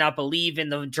 I did not believe in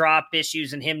the drop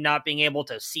issues and him not being able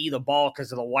to see the ball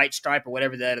because of the white stripe or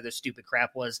whatever that other stupid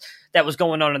crap was that was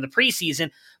going on in the preseason.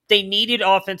 They needed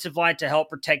offensive line to help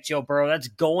protect Joe Burrow. That's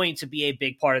going to be a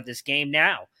big part of this game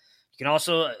now. You can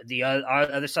also, the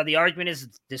other side of the argument is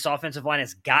this offensive line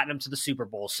has gotten them to the Super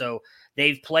Bowl. So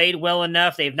they've played well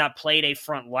enough. They've not played a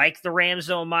front like the Rams,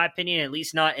 though, in my opinion, at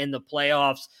least not in the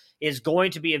playoffs. Is going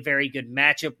to be a very good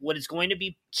matchup. What is going to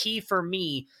be key for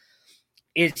me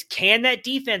is can that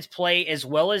defense play as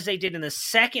well as they did in the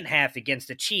second half against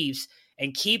the Chiefs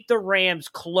and keep the Rams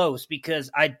close? Because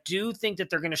I do think that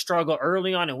they're going to struggle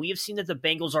early on, and we have seen that the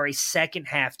Bengals are a second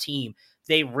half team.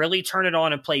 They really turn it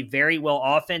on and play very well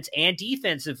offense and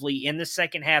defensively in the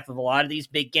second half of a lot of these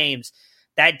big games.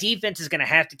 That defense is going to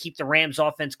have to keep the Rams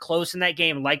offense close in that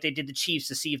game like they did the Chiefs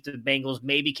to see if the Bengals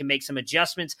maybe can make some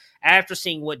adjustments after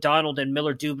seeing what Donald and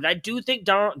Miller do. But I do think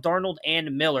Darnold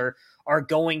and Miller are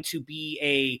going to be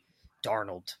a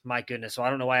Darnold. My goodness. So I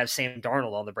don't know why I have Sam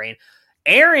Darnold on the brain.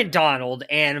 Aaron Donald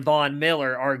and Von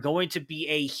Miller are going to be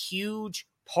a huge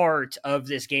part of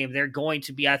this game. They're going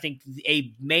to be, I think,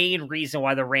 a main reason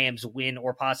why the Rams win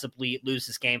or possibly lose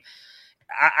this game.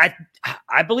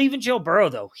 I believe in Joe Burrow,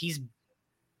 though. He's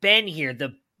been here.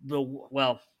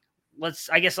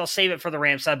 I guess I'll save it for the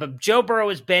Rams side, but Joe Burrow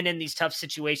has been in these tough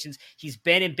situations. He's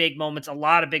been in big moments, a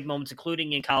lot of big moments,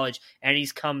 including in college, and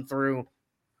he's come through.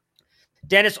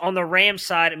 Dennis, on the Rams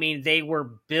side, I mean, they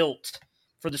were built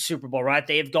for the Super Bowl, right?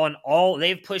 They've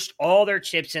pushed all their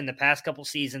chips in the past couple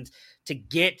seasons to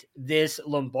get this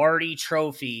Lombardi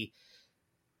trophy.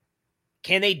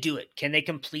 Can they do it? Can they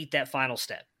complete that final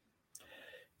step?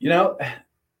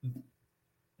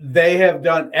 They have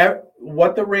done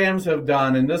what the Rams have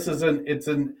done, and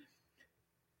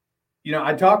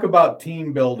I talk about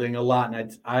team building a lot,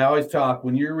 and I always talk,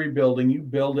 when you're rebuilding, you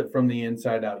build it from the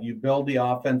inside out. You build the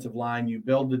offensive line, you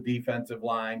build the defensive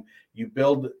line, you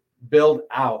build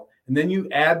out, and then you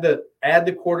add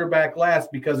the quarterback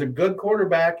last, because a good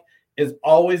quarterback is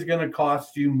always going to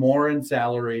cost you more in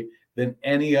salary than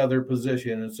any other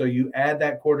position, and so you add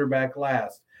that quarterback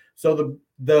last. So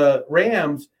the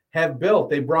Rams have built.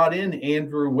 They brought in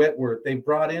Andrew Whitworth. They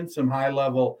brought in some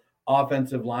high-level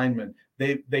offensive linemen.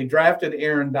 They drafted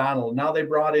Aaron Donald. Now they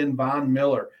brought in Von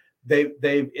Miller.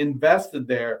 They've invested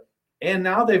there, and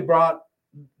now they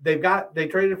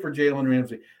traded for Jalen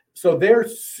Ramsey. So they're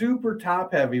super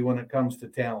top-heavy when it comes to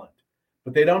talent,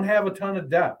 but they don't have a ton of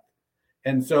depth.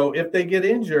 And so if they get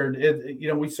injured,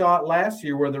 we saw it last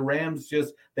year where the Rams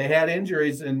they had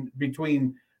injuries in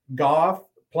between Goff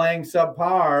playing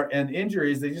subpar and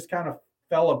injuries. They just kind of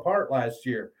fell apart last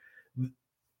year.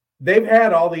 They've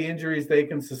had all the injuries they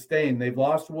can sustain. They've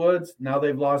lost Woods. Now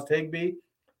they've lost Higbee.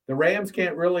 The Rams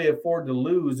can't really afford to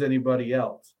lose anybody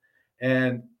else.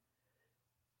 And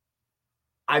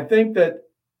I think that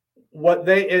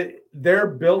they're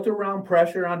built around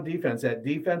pressure on defense. That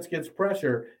defense gets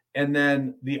pressure, and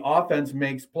then the offense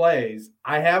makes plays.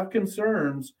 I have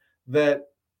concerns that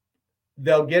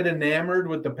they'll get enamored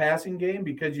with the passing game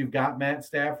because you've got Matt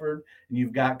Stafford and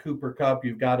you've got Cooper Kupp,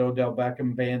 you've got Odell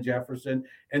Beckham, Van Jefferson,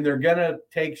 and they're going to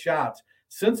take shots.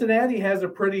 Cincinnati has a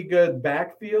pretty good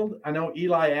backfield. I know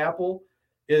Eli Apple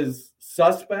is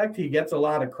suspect. He gets a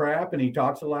lot of crap and he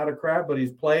talks a lot of crap, but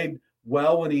he's played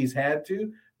well when he's had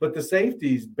to. But the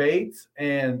safeties, Bates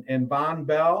and Von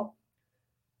Bell,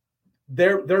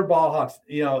 they're ball hawks.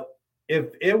 If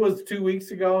it was 2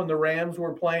 weeks ago and the Rams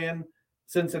were playing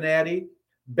Cincinnati,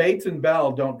 Bates and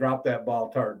Bell don't drop that ball.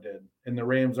 Tart did, and the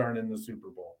Rams aren't in the Super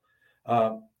Bowl.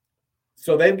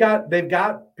 So they've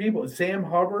got people. Sam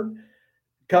Hubbard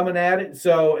coming at it.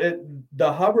 So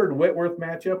the Hubbard-Whitworth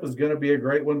matchup is going to be a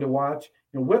great one to watch.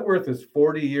 Whitworth is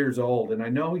 40 years old, and I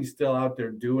know he's still out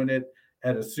there doing it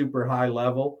at a super high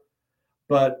level,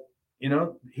 but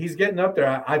he's getting up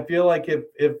there. I feel like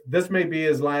if this may be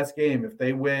his last game, if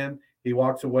they win, he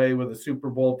walks away with a Super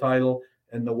Bowl title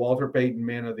and the Walter Payton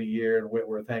Man of the Year, and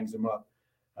Whitworth hangs him up.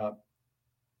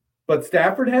 But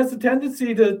Stafford has a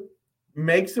tendency to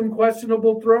make some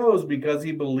questionable throws because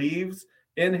he believes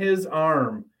in his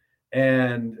arm.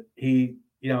 And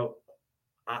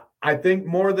I think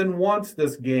more than once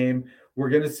this game, we're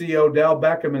going to see Odell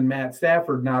Beckham and Matt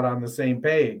Stafford not on the same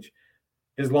page.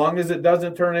 As long as it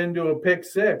doesn't turn into a pick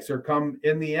six or come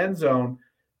in the end zone,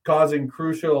 causing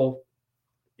crucial,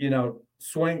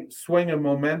 swing of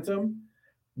momentum,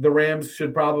 the Rams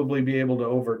should probably be able to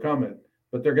overcome it.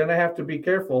 But they're going to have to be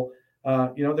careful.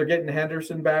 They're getting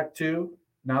Henderson back too.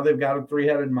 Now they've got a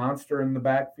three-headed monster in the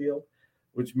backfield,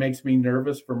 which makes me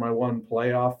nervous for my one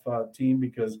playoff team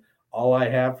because all I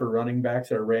have for running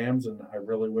backs are Rams, and I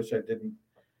really wish I didn't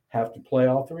have to play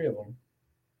all three of them.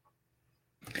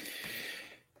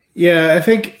 Yeah, I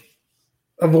think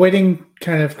avoiding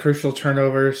kind of crucial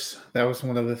turnovers, that was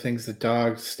one of the things that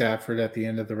dogged Stafford at the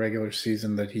end of the regular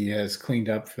season that he has cleaned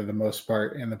up for the most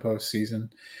part in the postseason.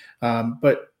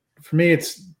 But for me,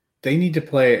 they need to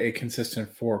play a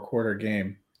consistent 4-quarter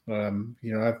game.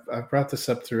 I've brought this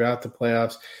up throughout the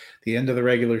playoffs. The end of the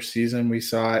regular season, we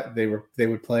saw it. They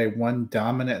would play one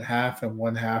dominant half and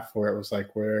one half where it was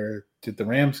like, where did the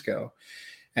Rams go?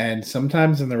 And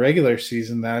sometimes in the regular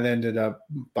season, that ended up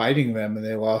biting them, and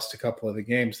they lost a couple of the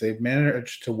games. They've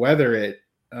managed to weather it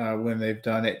when they've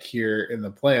done it here in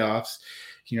the playoffs.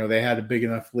 They had a big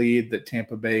enough lead that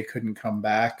Tampa Bay couldn't come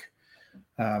back,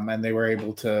 and they were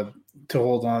able to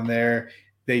hold on there.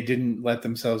 They didn't let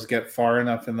themselves get far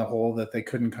enough in the hole that they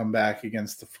couldn't come back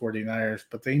against the 49ers,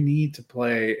 but they need to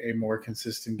play a more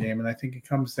consistent game. And I think it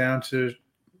comes down to,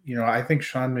 I think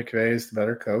Sean McVay is the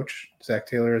better coach. Zach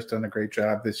Taylor has done a great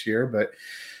job this year, but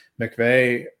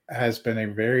McVay has been a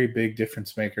very big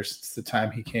difference maker since the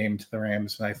time he came to the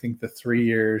Rams. And I think the 3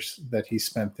 years that he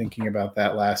spent thinking about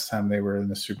that last time they were in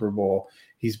the Super Bowl,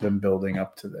 he's been building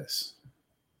up to this.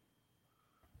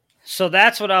 So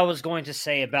that's what I was going to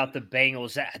say about the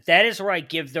Bengals. That is where I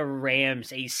give the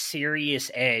Rams a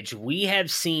serious edge. We have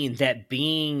seen that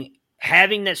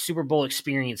having that Super Bowl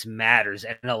experience matters,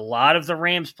 and a lot of the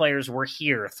Rams players were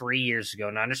here 3 years ago.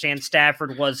 And I understand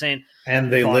Stafford wasn't.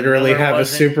 And they Von literally Miller have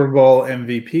wasn't. a Super Bowl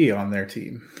MVP on their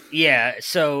team. Yeah,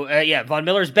 so Von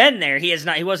Miller's been there. He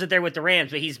wasn't there with the Rams,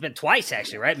 but he's been twice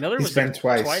actually, right? Miller He's was been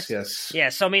there twice, yes. Yeah,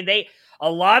 so I mean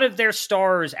a lot of their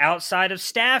stars outside of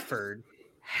Stafford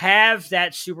have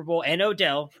that Super Bowl, and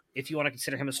Odell, if you want to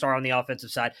consider him a star on the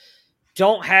offensive side,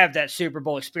 don't have that Super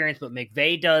Bowl experience, but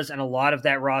McVay does, and a lot of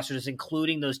that roster is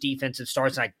including those defensive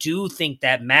stars, and I do think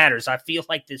that matters. I feel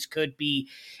like this could be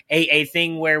a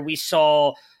thing where we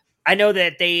saw – I know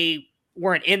that they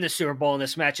weren't in the Super Bowl in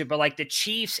this matchup, but like the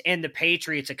Chiefs and the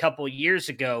Patriots a couple of years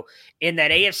ago in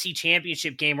that AFC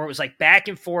Championship game where it was like back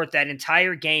and forth that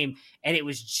entire game, and it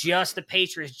was just the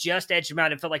Patriots just edged them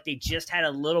out. It felt like they just had a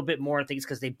little bit more things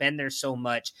because they've been there so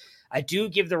much. I do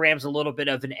give the Rams a little bit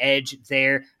of an edge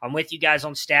there. I'm with you guys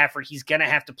on Stafford. He's going to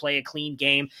have to play a clean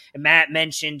game. And Matt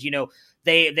mentioned,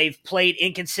 they've played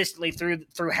inconsistently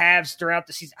through halves throughout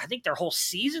the season. I think their whole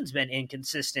season's been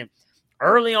inconsistent.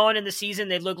 Early on in the season,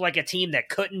 they looked like a team that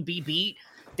couldn't be beat.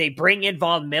 They bring in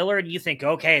Von Miller, and you think,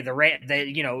 okay,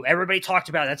 everybody talked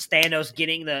about that's Thanos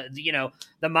getting the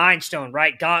Mind Stone,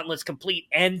 right? Gauntlets complete,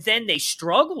 and then they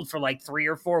struggled for like 3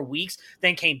 or 4 weeks,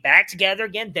 then came back together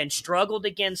again, then struggled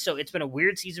again. So it's been a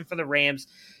weird season for the Rams.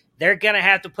 They're gonna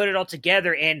have to put it all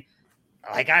together, and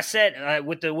like I said,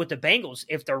 with the Bengals,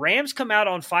 if the Rams come out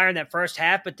on fire in that first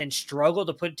half, but then struggle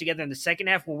to put it together in the second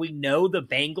half, where we know the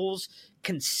Bengals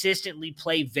consistently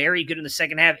play very good in the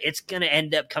second half, it's going to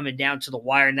end up coming down to the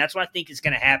wire, and that's what I think is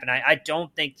going to happen. I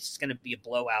don't think this is going to be a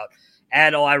blowout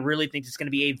at all. I really think it's going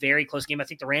to be a very close game. I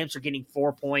think the Rams are getting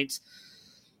 4 points.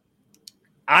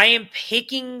 I am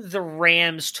picking the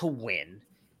Rams to win.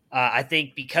 I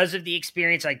think because of the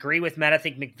experience, I agree with Matt. I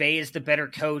think McVay is the better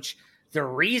coach. The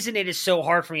reason it is so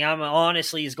hard for me, I'm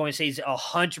honestly is going to say is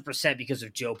 100% because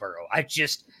of Joe Burrow.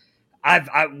 I've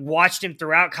watched him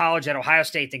throughout college at Ohio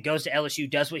State, then goes to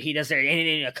LSU, does what he does there, and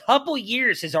in a couple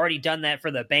years has already done that for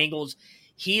the Bengals.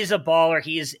 He is a baller.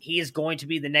 He is going to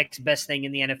be the next best thing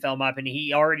in the NFL, in my opinion.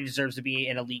 He already deserves to be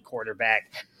an elite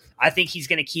quarterback. I think he's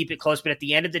going to keep it close, but at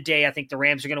the end of the day, I think the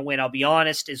Rams are going to win. I'll be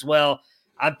honest as well.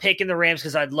 I'm picking the Rams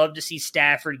because I'd love to see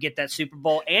Stafford get that Super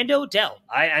Bowl and Odell.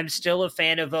 I'm still a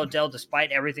fan of Odell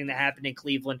despite everything that happened in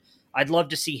Cleveland. I'd love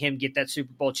to see him get that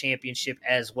Super Bowl championship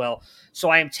as well. So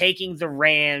I am taking the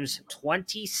Rams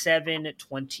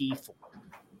 27-24.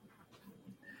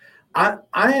 I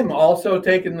am also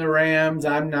taking the Rams.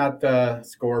 I'm not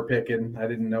score picking. I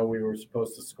didn't know we were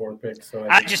supposed to score pick. So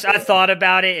I thought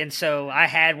about it, and so I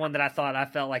had one that I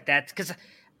felt like that because –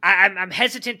 I'm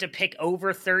hesitant to pick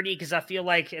over 30 because I feel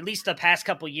like at least the past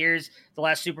couple of years, the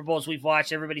last Super Bowls we've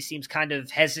watched, everybody seems kind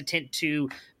of hesitant to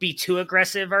be too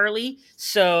aggressive early.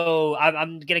 So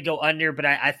I'm going to go under, but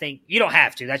I think you don't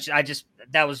have to.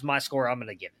 That was my score. I'm going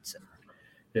to give it. So.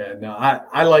 Yeah, no,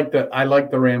 I like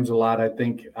the Rams a lot. I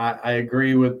think I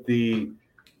agree with the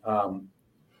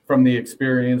from the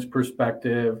experience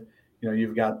perspective.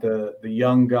 You've got the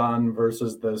young gun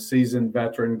versus the seasoned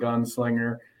veteran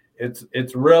gunslinger.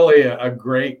 It's really a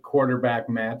great quarterback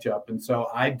matchup. And so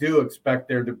I do expect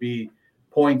there to be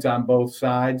points on both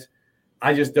sides.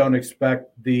 I just don't expect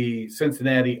the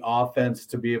Cincinnati offense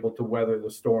to be able to weather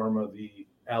the storm of the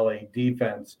LA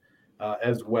defense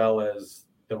as well as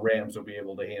the Rams will be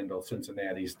able to handle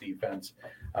Cincinnati's defense.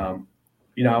 I'm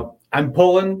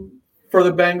pulling for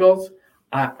the Bengals.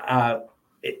 I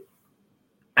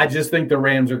just think the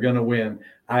Rams are going to win.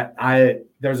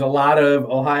 There's a lot of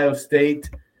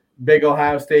big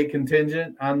Ohio State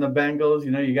contingent on the Bengals.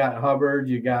 You got Hubbard,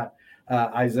 you got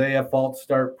Isaiah false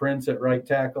start Prince at right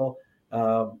tackle,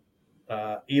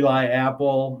 Eli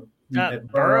Apple.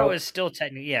 Burrow is still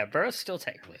technically a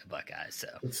Buckeye.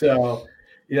 So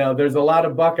there's a lot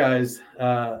of Buckeyes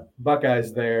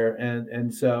there,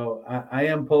 and so I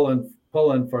am pulling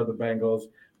pulling for the Bengals,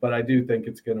 but I do think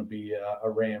it's going to be a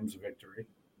Rams victory.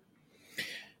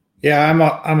 Yeah,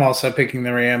 I'm also picking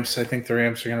the Rams. I think the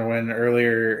Rams are going to win.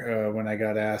 Earlier, when I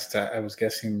got asked, I was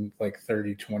guessing like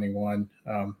 30-21.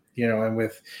 And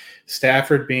with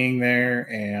Stafford being there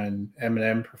and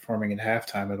Eminem performing at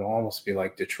halftime, it'll almost be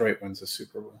like Detroit wins the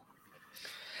Super Bowl.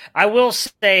 I will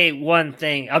say one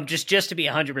thing. I'm just to be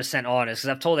 100% honest, because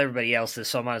I've told everybody else this,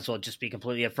 so I might as well just be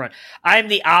completely upfront. I'm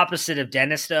the opposite of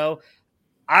Dennis, though.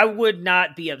 I would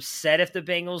not be upset if the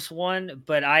Bengals won,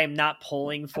 but I am not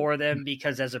pulling for them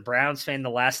because as a Browns fan, the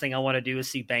last thing I want to do is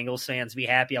see Bengals fans be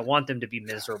happy. I want them to be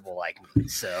miserable like me.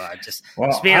 So I just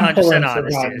being 100%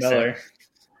 honest here.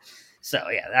 So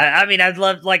yeah, I mean, I'd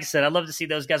love to see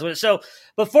those guys win. So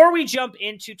before we jump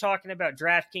into talking about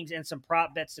DraftKings and some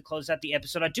prop bets to close out the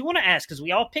episode, I do want to ask, because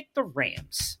we all picked the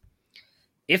Rams.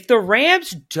 If the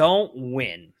Rams don't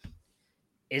win,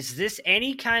 is this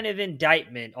any kind of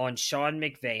indictment on Sean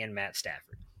McVay and Matt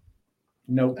Stafford?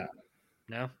 Nope.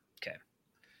 No? Okay.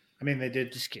 I mean, they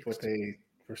did what they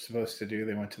were supposed to do.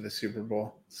 They went to the Super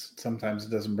Bowl. Sometimes it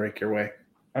doesn't break your way.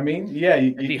 I mean, yeah,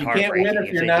 you can't win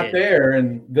if you're not there,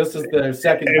 and this is the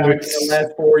second time in the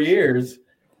last 4 years.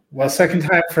 Well, second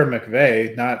time for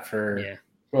McVay, not for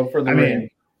for the Rams.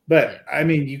 I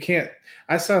mean, you can't.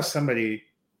 I saw somebody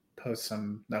post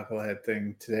some knucklehead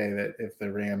thing today that if the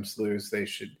Rams lose, they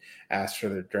should ask for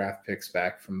their draft picks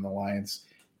back from the Lions.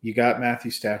 You got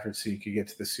Matthew Stafford so you could get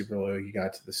to the Super Bowl. You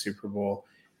got to the Super Bowl.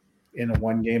 In a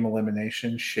one-game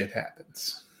elimination, shit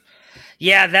happens.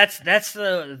 Yeah, that's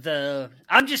the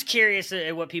I'm just curious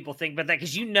at what people think about that,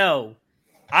 because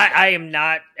I am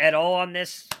not at all on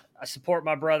this. I support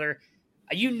my brother.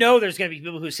 There's going to be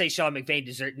people who say Sean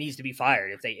McVay needs to be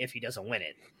fired if he doesn't win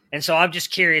it. And so I'm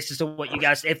just curious as to what you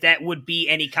guys, if that would be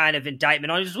any kind of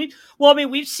indictment on it.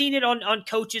 We've seen it on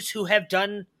coaches who have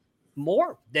done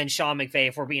more than Sean McVay,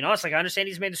 if we're being honest. Like, I understand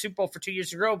he's made the Super Bowl for 2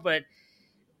 years in a row, but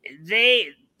they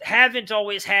haven't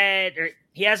always had, or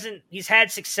he's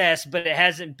had success, but it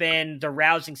hasn't been the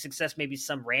rousing success maybe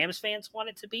some Rams fans want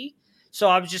it to be. So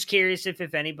I was just curious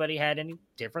if anybody had any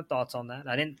different thoughts on that.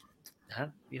 I didn't,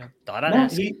 thought I'd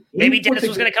ask. Maybe Dennis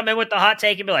was going to come in with the hot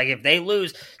take and be like, if they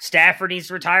lose, Stafford needs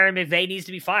to retire and McVay needs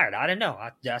to be fired. I don't know.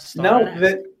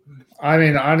 I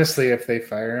mean, honestly, if they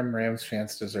fire him, Rams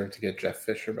fans deserve to get Jeff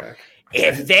Fisher back.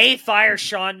 If they fire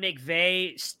Sean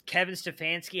McVay, Kevin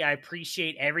Stefanski, I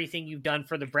appreciate everything you've done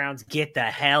for the Browns. Get the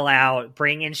hell out.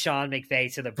 Bring in Sean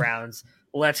McVay to the Browns.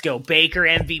 Let's go. Baker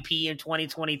MVP in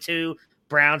 2022.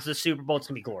 Browns the Super Bowl. It's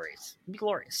going to be glorious. It's going to be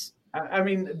glorious. I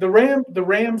mean, the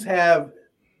Rams have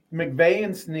McVay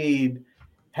and Snead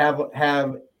have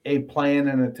a plan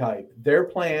and a type. Their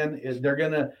plan is they're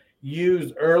going to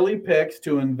use early picks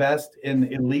to invest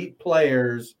in elite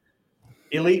players,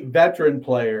 elite veteran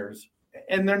players,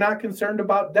 and they're not concerned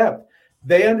about depth.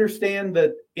 They understand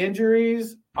that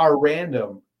injuries are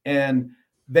random, and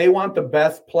they want the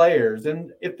best players.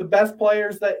 And if the best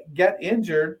players that get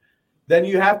injured, then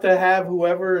you have to have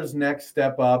whoever is next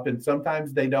step up. And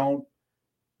sometimes they don't.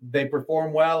 They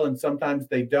perform well, and sometimes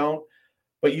they don't.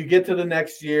 But you get to the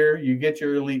next year, you get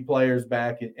your elite players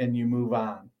back, and you move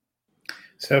on.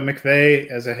 So McVay,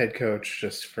 as a head coach,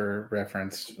 just for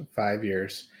reference, 5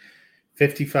 years,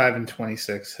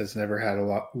 55-26, has never had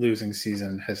a losing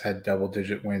season, has had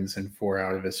double-digit wins in 4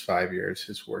 out of his 5 years.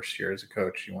 His worst year as a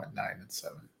coach, he went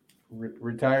 9-7.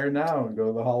 Retire now and go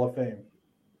to the Hall of Fame.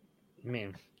 I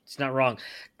mean, it's not wrong.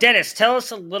 Dennis, tell us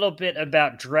a little bit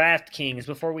about DraftKings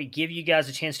before we give you guys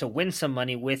a chance to win some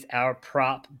money with our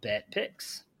prop bet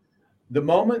picks. The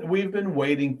moment we've been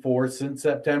waiting for since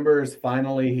September is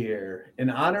finally here. In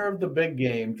honor of the big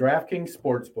game, DraftKings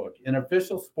Sportsbook, an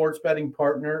official sports betting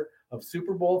partner of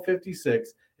Super Bowl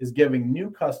 56, is giving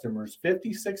new customers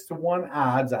 56-1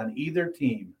 odds on either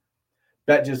team.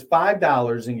 Bet just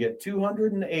 $5 and get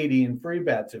 $280 in free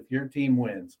bets if your team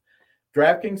wins.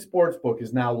 DraftKings Sportsbook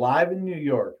is now live in New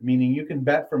York, meaning you can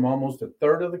bet from almost a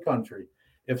third of the country.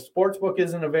 If Sportsbook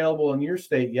isn't available in your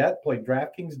state yet, play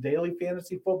DraftKings Daily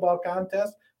Fantasy Football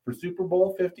Contest for Super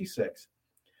Bowl 56.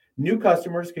 New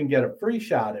customers can get a free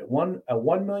shot at a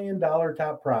 $1 million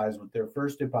top prize with their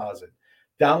first deposit.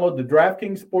 Download the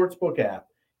DraftKings Sportsbook app.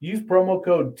 Use promo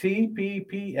code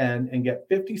TPPN and get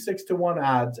 56-1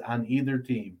 odds on either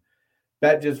team.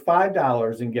 Bet just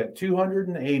 $5 and get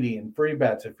 $280 in free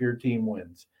bets if your team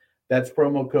wins. That's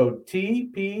promo code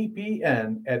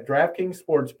TPPN at DraftKings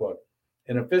Sportsbook,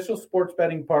 an official sports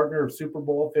betting partner of Super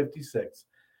Bowl 56.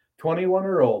 21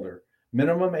 or older.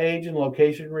 Minimum age and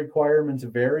location requirements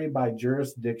vary by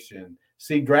jurisdiction.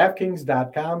 See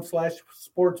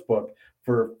DraftKings.com/sportsbook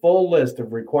for a full list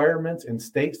of requirements and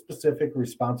state-specific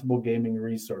responsible gaming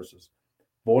resources.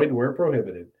 Void where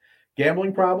prohibited.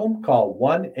 Gambling problem? Call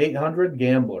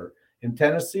 1-800-GAMBLER. In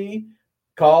Tennessee,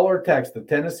 call or text the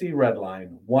Tennessee Red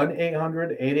Line,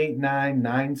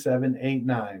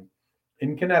 1-800-889-9789.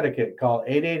 In Connecticut, call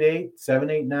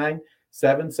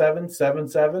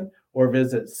 888-789-7777 or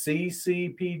visit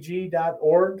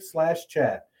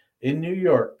ccpg.org/chat. In New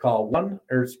York, call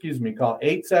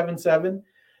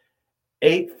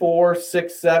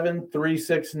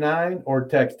 847-8467369 or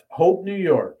text Hope New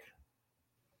York.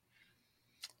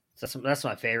 That's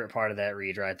my favorite part of that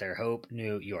read right there. Hope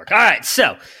New York. All right,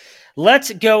 so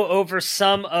let's go over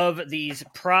some of these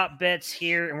prop bets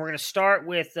here, and we're going to start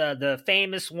with the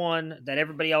famous one that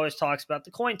everybody always talks about,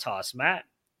 the coin toss. Matt,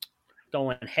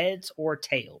 going heads or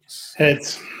tails?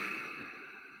 Heads.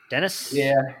 Dennis?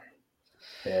 Yeah.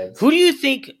 Heads. Who do you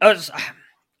think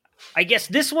I guess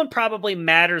this one probably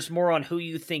matters more on who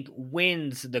you think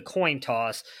wins the coin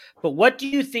toss, but what do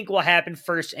you think will happen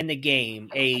first in the game,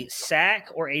 a sack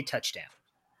or a touchdown?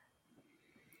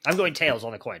 I'm going tails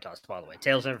on the coin toss, by the way.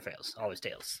 Tails never fails. Always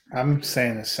tails. I'm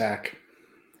saying a sack.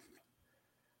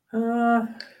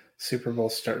 Super Bowl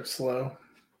starts slow.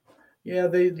 Yeah,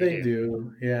 they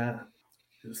do. Yeah.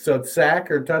 So it's sack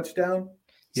or touchdown?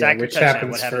 Sack which or touchdown,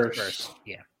 happens what happens first?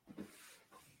 Yeah.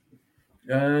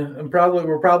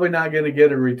 We're probably not going to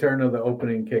get a return of the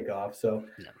opening kickoff. So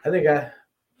No. I think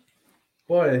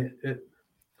if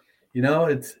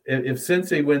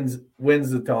Cincy wins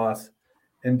the toss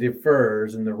and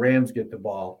defers and the Rams get the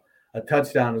ball, a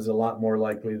touchdown is a lot more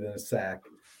likely than a sack.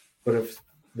 But if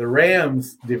the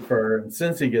Rams defer and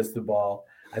Cincy gets the ball,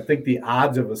 I think the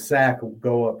odds of a sack will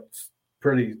go up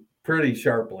pretty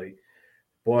sharply.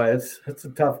 Boy, it's a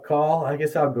tough call. I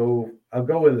guess I'll go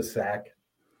with a sack.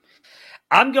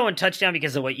 I'm going touchdown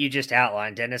because of what you just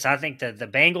outlined, Dennis. I think the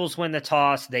Bengals win the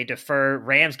toss, they defer,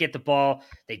 Rams get the ball,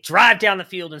 they drive down the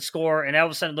field and score, and all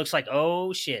of a sudden it looks like,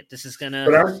 oh shit, this is gonna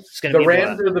be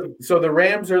the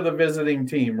Rams are the visiting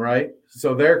team, right?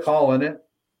 So they're calling it.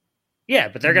 Yeah,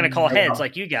 but they're gonna call heads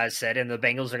like you guys said, and the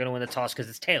Bengals are gonna win the toss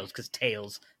because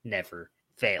tails never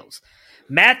fails.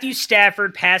 Matthew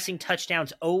Stafford passing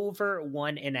touchdowns over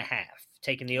 1.5.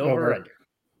 Taking the over or under?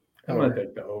 I'm gonna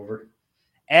take the over.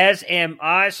 As am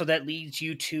I, so that leads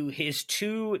you to his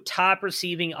two top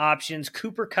receiving options.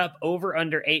 Cooper Kupp over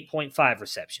under 8.5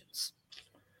 receptions.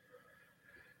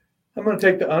 I'm going to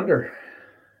take the under.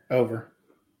 Over.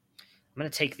 I'm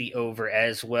going to take the over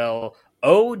as well.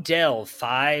 Odell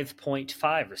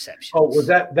 5.5 receptions. Oh, was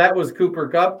that was Cooper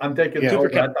Kupp? I'm taking Cooper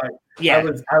Kupp. Yeah,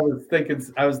 I was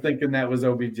thinking that was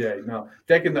OBJ. No,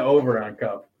 taking the over on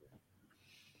Kupp.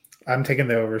 I'm taking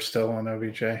the over still on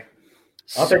OBJ.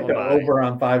 I'll take the over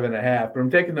on 5.5, but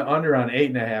I'm taking the under on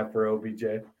 8.5 for OBJ.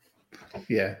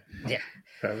 Yeah.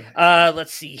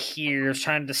 Let's see here. I was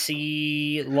trying to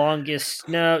see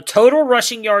total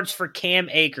rushing yards for Cam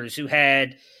Akers, who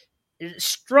had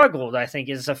struggled, I think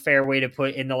is a fair way to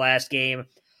put in the last game.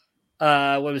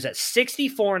 What was that?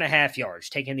 64.5 yards.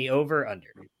 Taking the over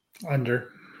under.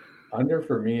 Under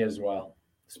for me as well,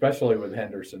 especially with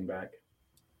Henderson back.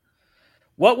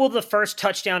 What will the first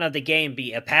touchdown of the game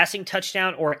be? A passing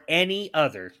touchdown or any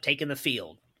other taking the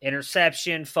field?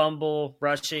 Interception, fumble,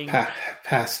 rushing?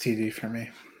 Pass TD for me.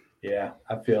 Yeah,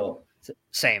 I feel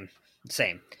same.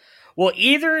 Will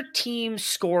either team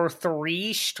score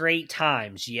 3 straight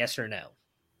times, yes or no?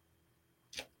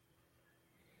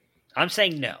 I'm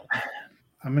saying no.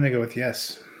 I'm going to go with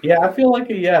yes. Yeah, I feel like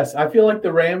a yes. I feel like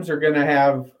the Rams are going to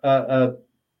have a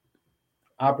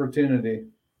opportunity.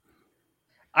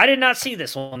 I did not see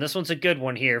this one. This one's a good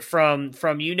one here from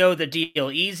you know the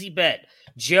deal. Easy bet.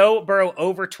 Joe Burrow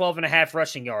over 12.5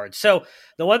 rushing yards. So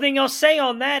the one thing I'll say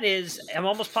on that is I'm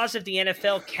almost positive the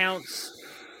NFL counts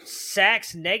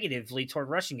sacks negatively toward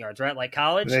rushing yards, right? Like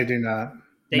college? They do not.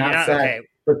 They do not? Sacks, okay.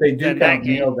 But they do count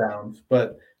kneel downs.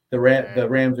 But the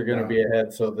Rams are going to be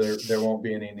ahead, so there won't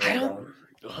be any kneel downs.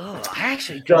 I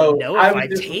actually don't know if I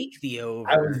take the over.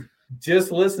 I was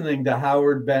just listening to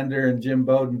Howard Bender and Jim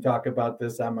Bowden talk about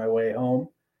this on my way home.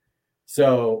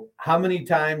 So how many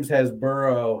times has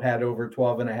Burrow had over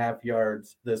 12.5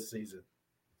 yards this season?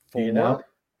 4? Do you know?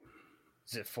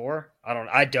 Is it 4?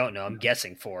 I don't know. I'm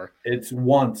guessing 4. It's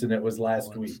once, and it was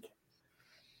last week.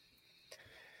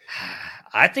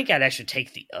 I think I'd actually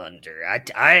take the under.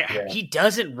 He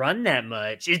doesn't run that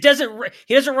much. He doesn't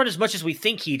run as much as we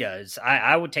think he does.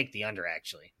 I would take the under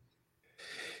actually.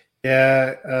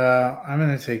 Yeah, I'm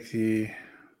going to take the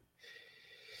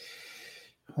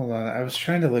 – hold on. I was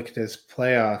trying to look at his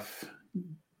playoff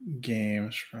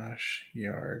games, rush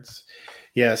yards.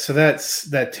 Yeah, so that's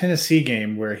that Tennessee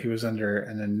game where he was under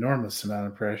an enormous amount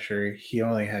of pressure. He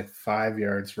only had 5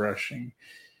 yards rushing.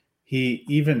 He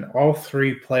even all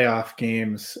 3 playoff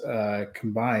games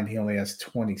combined, he only has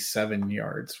 27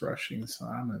 yards rushing. So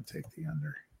I'm going to take the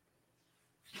under.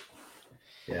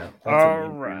 Yeah. All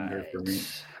right. For me.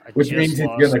 Which means he's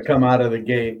going to come out of the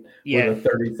gate with a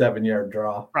 37-yard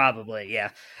draw. Probably, yeah.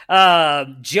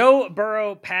 Joe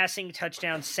Burrow passing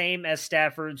touchdown, same as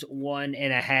Stafford's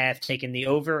 1.5, taking the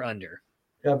over/under.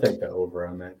 I'll take the over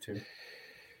on that too.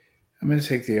 I'm going to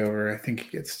take the over. I think he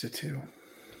gets to 2.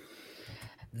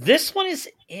 This one is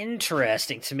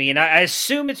interesting to me, and I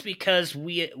assume it's because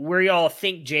we all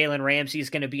think Jalen Ramsey is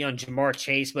going to be on Jamar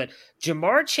Chase, but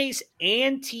Jamar Chase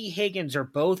and T. Higgins are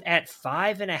both at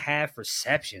 5.5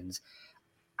 receptions.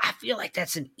 I feel like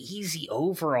that's an easy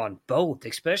over on both,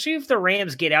 especially if the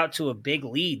Rams get out to a big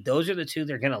lead. Those are the 2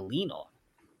 they're going to lean on.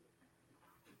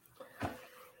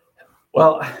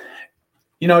 Well,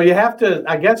 you have to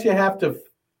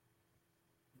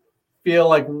feel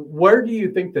like, where do you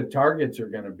think the targets are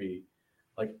going to be?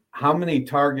 Like, how many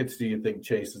targets do you think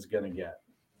Chase is going to get?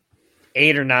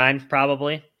 8 or 9,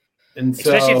 probably. And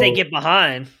especially if they get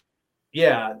behind.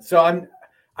 Yeah. So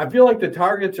I feel like the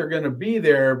targets are going to be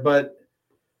there, but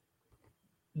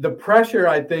the pressure,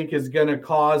 I think, is going to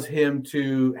cause him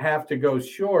to have to go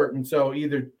short. And so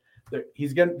either they're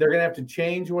going to have to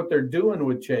change what they're doing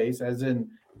with Chase, as in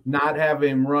not have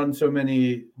him run so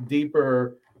many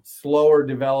deeper, slower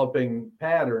developing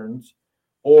patterns,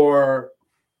 or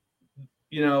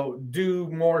do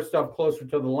more stuff closer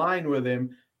to the line with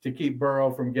him to keep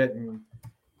Burrow from getting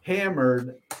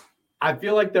hammered. I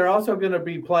feel like they're also going to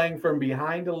be playing from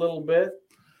behind a little bit.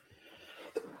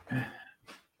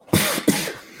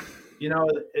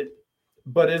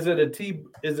 But is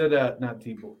it not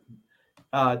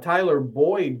Tyler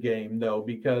Boyd game though,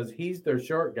 because he's their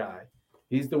short guy.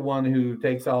 He's the one who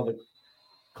takes all the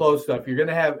close stuff. You're going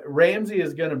to have Ramsey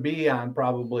is going to be on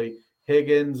probably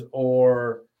Higgins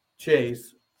or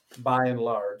Chase by and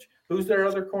large. Who's their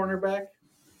other cornerback?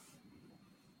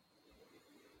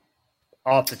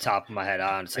 Off the top of my head,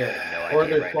 honestly, I have no idea. Or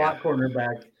their slot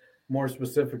cornerback, more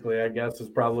specifically, I guess, is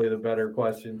probably the better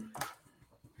question.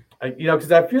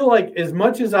 Because I feel like, as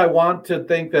much as I want to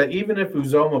think that even if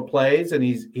Uzomah plays and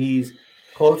he's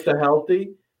close to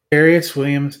healthy, Darius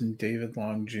Williams and David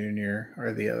Long Jr.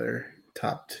 are the other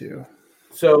top 2.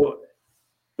 So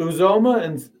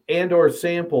Uzomah and or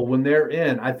Sample, when they're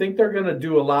in, I think they're going to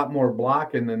do a lot more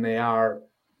blocking than they are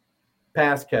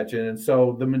pass catching. And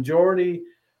so the majority,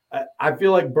 I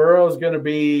feel like Burrow's going to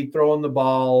be throwing the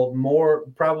ball more,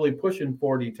 probably pushing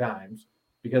 40 times,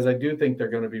 because I do think they're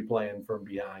going to be playing from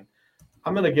behind.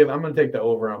 I'm going to take the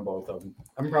over on both of them.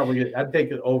 I'd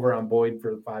take it over on Boyd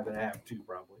for 5.5 too,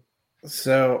 probably.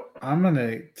 So I'm going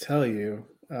to tell you,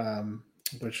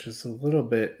 which is a little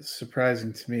bit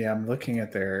surprising to me. I'm looking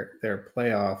at their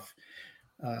playoff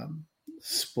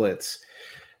splits.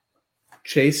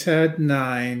 Chase had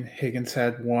 9, Higgins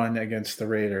had 1 against the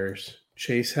Raiders.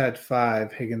 Chase had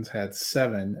 5, Higgins had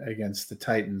 7 against the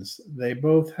Titans. They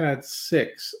both had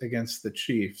 6 against the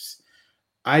Chiefs.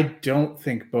 I don't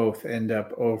think both end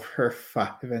up over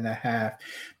 5.5,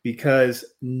 because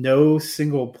no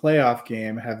single playoff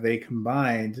game have they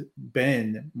combined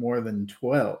been more than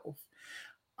 12.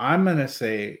 I'm going to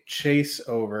say Chase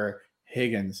over,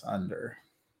 Higgins under.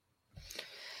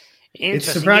 It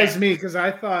surprised me, because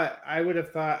I would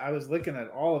have thought, I was looking at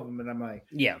all of them and I'm like,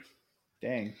 yeah,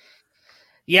 dang.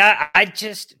 Yeah, I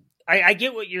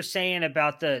get what you're saying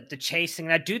about the chasing.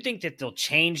 And I do think that they'll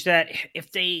change that.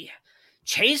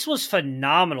 Chase was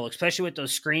phenomenal, especially with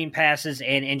those screen passes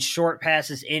and short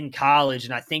passes in college.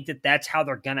 And I think that that's how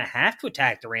they're going to have to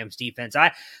attack the Rams defense.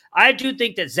 I do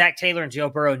think that Zach Taylor and Joe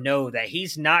Burrow know that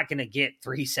he's not going to get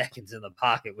 3 seconds in the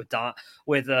pocket with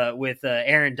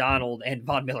Aaron Donald and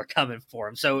Von Miller coming for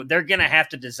him. So they're going to have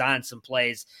to design some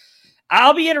plays.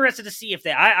 I'll be interested to see if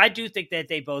I do think that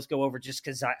they both go over, just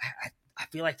because I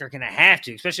feel like they're going to have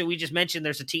to, especially we just mentioned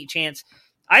there's a chance.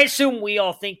 I assume we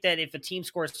all think that if a team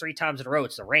scores 3 times in a row,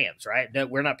 it's the Rams, right? That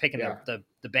we're not picking the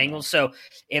Bengals. So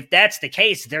if that's the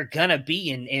case, they're gonna be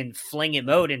in fling it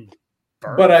mode and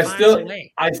burn. But I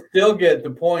still get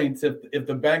the points if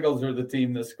the Bengals are the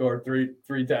team that scored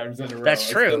three times in a row. That's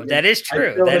true. That is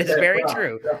true. That is very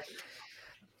true.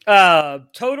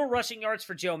 Total rushing yards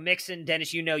for Joe Mixon.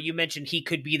 Dennis, you mentioned he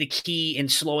could be the key in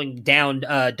slowing down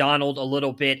Donald a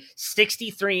little bit.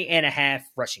 63.5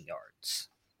 rushing yards.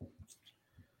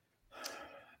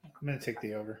 I'm going to take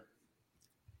the over.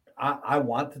 I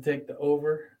want to take the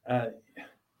over.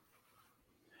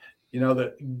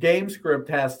 The game script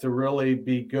has to really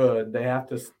be good. They have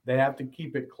to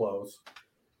keep it close.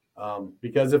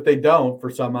 Because if they don't,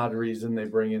 for some odd reason, they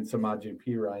bring in Samaje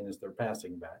Perine as their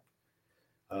passing back.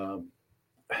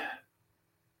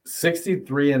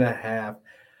 63.5.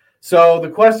 So the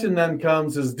question then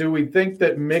comes is, do we think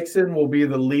that Mixon will be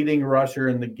the leading rusher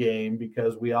in the game?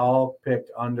 Because we all picked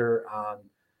under on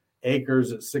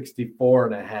Akers at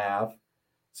 64.5.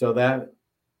 So that,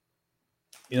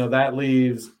 that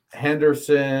leaves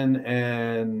Henderson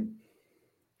and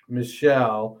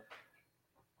Michelle.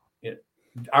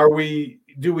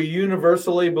 Do we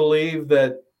universally believe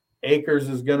that Akers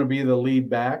is going to be the lead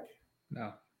back?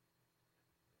 No.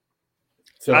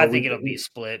 So I think it'll be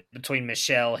split between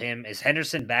Michelle, him. Is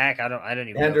Henderson back? I don't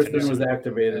even Henderson know. Henderson was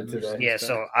activated today. Yeah,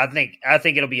 so I think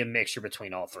it'll be a mixture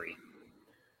between all three.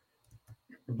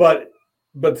 But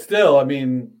still, I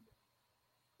mean,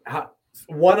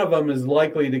 one of them is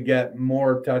likely to get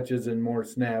more touches and more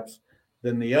snaps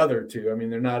than the other two. I mean,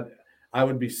 they're not – I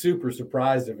would be super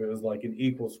surprised if it was like an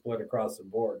equal split across the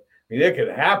board. I mean, it could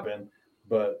happen,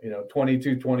 but,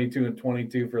 22, 22, and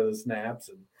 22 for the snaps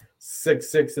and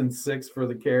 6, and 6 for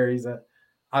the carries. That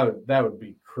would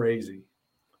be crazy.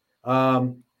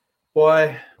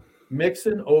 Boy,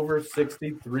 Mixon over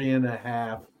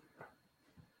 63.5.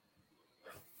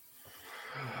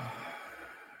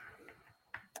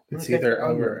 It's either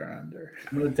over or under.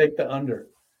 I'm going to take the under.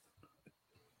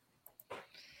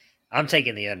 I'm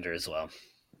taking the under as well.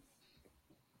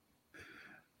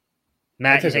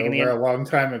 Matt, you taking the under? A long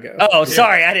time ago. Oh,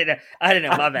 sorry, I didn't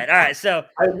know. My bad. All right, so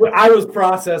I was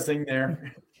processing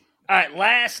there. All right,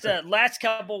 last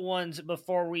couple ones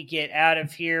before we get out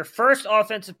of here. First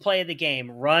offensive play of the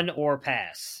game: run or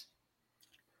pass?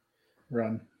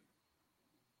 Run.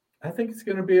 I think it's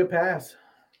going to be a pass.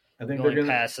 I think they're going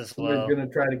to pass as well. They're going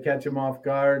to try to catch him off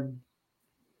guard.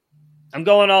 I'm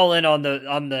going all in on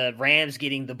the Rams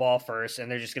getting the ball first,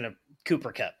 and they're just going to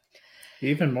Cooper Kupp.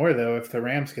 Even more, though, if the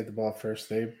Rams get the ball first,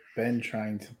 they've been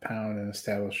trying to pound and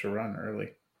establish a run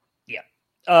early. Yeah.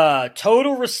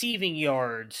 Total receiving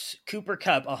yards, Cooper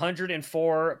Kupp,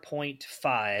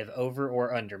 104.5, over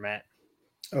or under, Matt?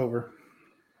 Over.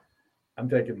 I'm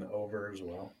taking the over as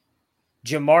well.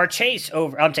 Jamar Chase,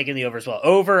 over. I'm taking the over as well.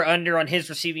 Over, under on his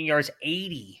receiving yards,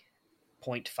 80.5.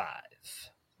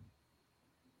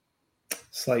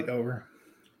 Slight over.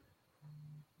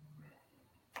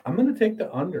 I'm going to take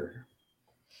the under.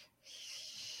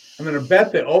 I'm going to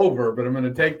bet the over, but I'm going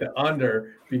to take the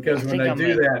under because when I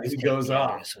do that, he goes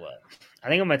off. Well. I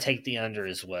think I'm going to take the under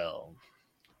as well.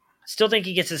 Still think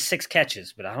he gets his 6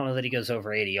 catches, but I don't know that he goes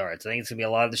over 80 yards. I think it's going to be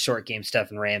a lot of the short game stuff,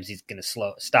 and Ramsey's going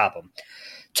to stop him.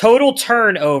 Total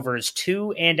turnovers,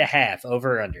 2.5,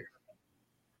 over or under?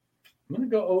 I'm going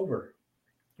to go over.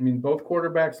 I mean, both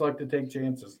quarterbacks like to take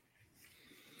chances.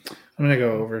 I'm going to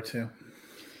go over, too.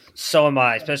 So am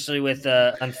I, especially with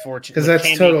unfortunate. Because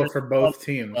that's total for both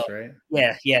teams, right?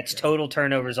 Yeah, it's total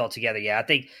turnovers altogether. Yeah, I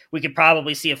think we could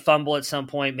probably see a fumble at some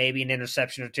point, maybe an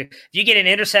interception or two. If you get an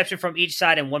interception from each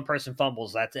side and one person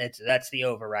fumbles, that's the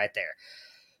over right there.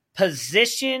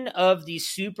 Position of the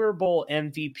Super Bowl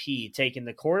MVP, taking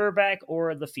the quarterback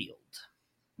or the field?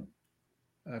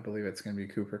 I believe it's going to be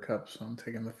Cooper Kupp, so I'm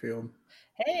taking the field.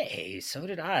 Hey, so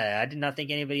did I. I did not think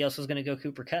anybody else was going to go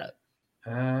Cooper Kupp.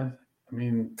 I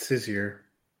mean, it's his year.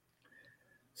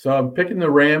 So I'm picking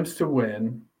the Rams to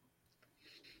win.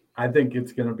 I think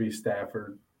it's going to be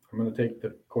Stafford. I'm going to take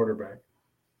the quarterback.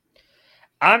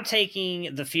 I'm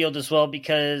taking the field as well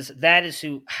because that is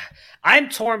who – I'm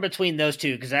torn between those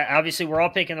two because obviously we're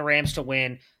all picking the Rams to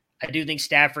win. I do think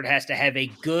Stafford has to have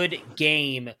a good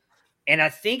game. And I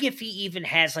think if he even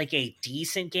has like a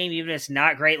decent game, even if it's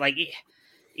not great, like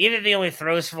even if he only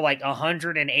throws for like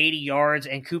 180 yards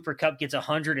and Cooper Kupp gets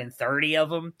 130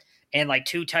 of them and like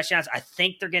 2 touchdowns, I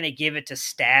think they're going to give it to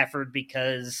Stafford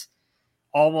because –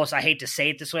 almost, I hate to say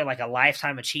it this way, like a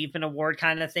lifetime achievement award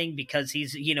kind of thing because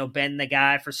he's, been the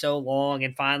guy for so long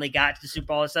and finally got to the Super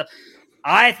Bowl and stuff.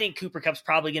 I think Cooper Kupp's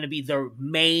probably going to be the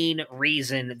main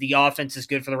reason the offense is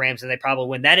good for the Rams and they probably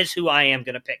win. That is who I am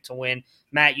going to pick to win.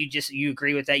 Matt, you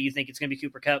agree with that? You think it's going to be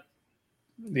Cooper Kupp?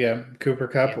 Yeah, Cooper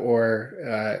Kupp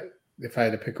or if I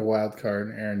had to pick a wild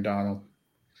card, Aaron Donald.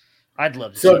 I'd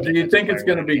love to. So do you think it's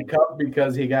going to be Kupp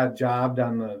because he got jobbed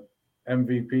on the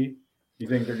MVP? You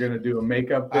think they're going to do a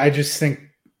makeup? I just think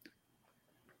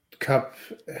Kupp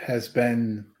has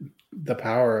been the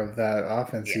power of that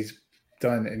offense. Yeah. He's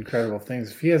done incredible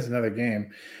things. If he has another game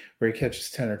where he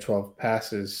catches 10 or 12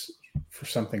 passes for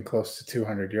something close to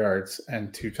 200 yards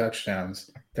and 2 touchdowns,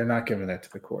 they're not giving that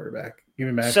to the quarterback.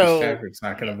 Even Matthew Stafford's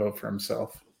not going to vote for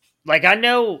himself. Like I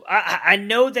know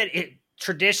that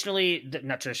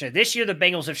this year the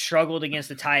Bengals have struggled against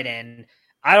the tight end.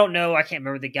 I don't know. I can't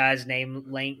remember the guy's name,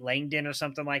 Langdon or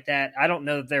something like that. I don't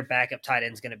know that their backup tight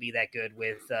end is going to be that good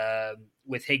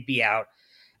with Higbee out.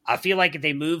 I feel like if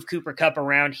they move Cooper Kupp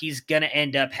around, he's going to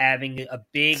end up having a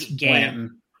big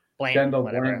game. Kendall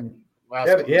Blanton.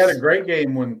 He had a great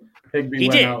game when Higbee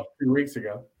went out 2 weeks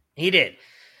ago. He did.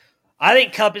 I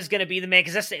think Kupp is going to be the man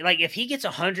because that's like if he gets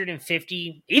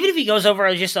 150, even if he goes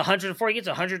over just 104, he gets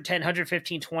 110,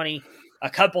 115, 20, a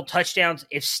couple touchdowns.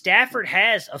 If Stafford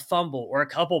has a fumble or a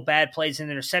couple bad plays and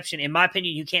interception, in my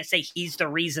opinion, you can't say he's the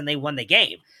reason they won the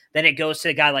game. Then it goes to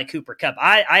a guy like Cooper Kupp.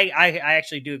 I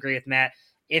actually do agree with Matt.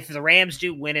 If the Rams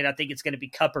do win it, I think it's going to be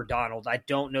Kupp or Donald. I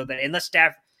don't know that unless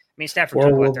Stafford. Stafford.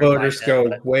 Or will voters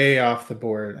go way off the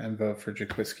board and vote for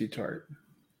Jaquiski Tartt?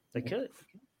 They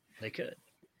could.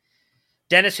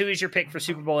 Dennis, who is your pick for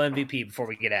Super Bowl MVP before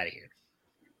we get out of here?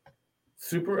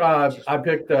 I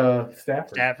picked Stafford.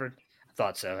 Stafford? I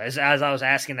thought so. As I was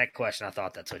asking that question, I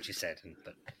thought that's what you said.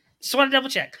 But just want to double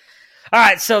check. All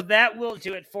right, so that will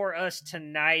do it for us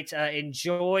tonight.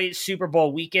 Enjoy Super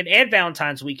Bowl weekend and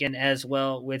Valentine's weekend as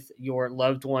well with your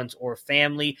loved ones or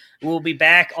family. We'll be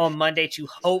back on Monday to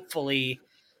hopefully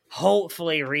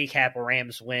recap a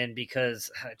Rams win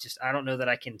because I don't know that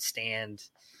I can stand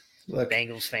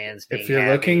Bengals fans being if you're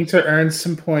happy. Looking to earn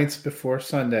some points before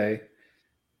Sunday,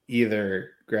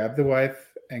 either grab the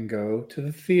wife and go to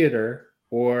the theater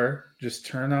or just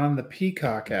turn on the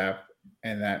Peacock app.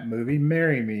 And that movie,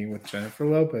 Marry Me, with Jennifer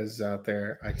Lopez is out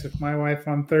there. I took my wife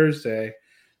on Thursday.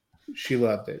 She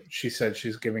loved it. She said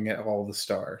she's giving it all the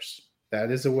stars.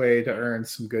 That is a way to earn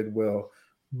some goodwill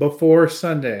before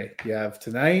Sunday. You have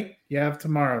tonight, you have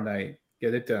tomorrow night.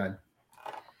 Get it done.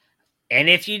 And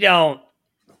if you don't,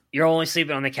 you're only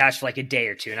sleeping on the couch for like a day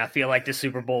or two. And I feel like the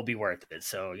Super Bowl will be worth it.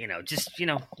 So,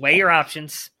 weigh your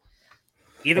options.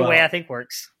 Either way, I think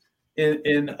works.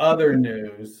 In other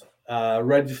news,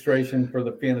 registration for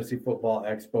the Fantasy Football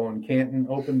Expo in Canton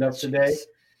opened up today.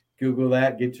 Google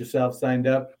that. Get yourself signed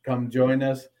up. Come join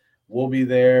us. We'll be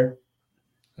there.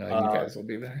 You guys will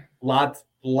be there. Lots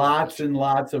and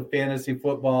lots of fantasy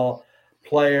football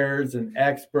players and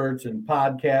experts and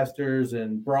podcasters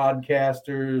and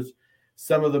broadcasters.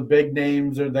 Some of the big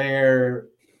names are there.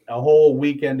 A whole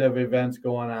weekend of events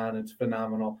going on. It's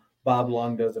phenomenal. Bob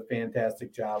Lung does a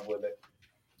fantastic job with it.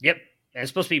 Yep. And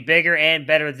it's supposed to be bigger and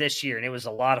better this year, and it was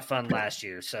a lot of fun last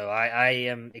year. So I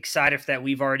am excited for that.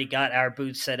 We've already got our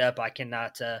booths set up. I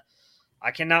cannot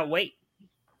wait.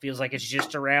 Feels like it's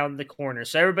just around the corner.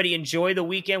 So everybody enjoy the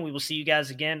weekend. We will see you guys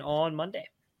again on Monday.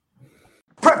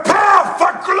 Prepare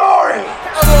for glory!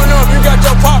 I don't know if you got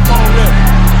your popcorn ready.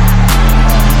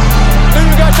 If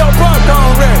you got your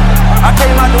popcorn ready. I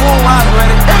came out the womb, I was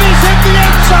ready. And he's hit the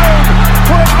end zone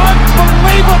for an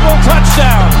unbelievable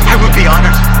touchdown. I would be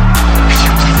honored if you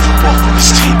played football for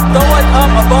this team. Throw it up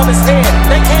above his head.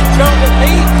 They can't jump with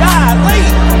me. Golly.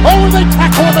 Oh, they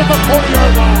tackle him at the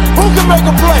 40-yard line. Who can make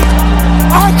a play?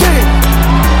 I can.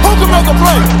 Who can make a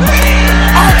play?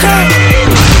 I can.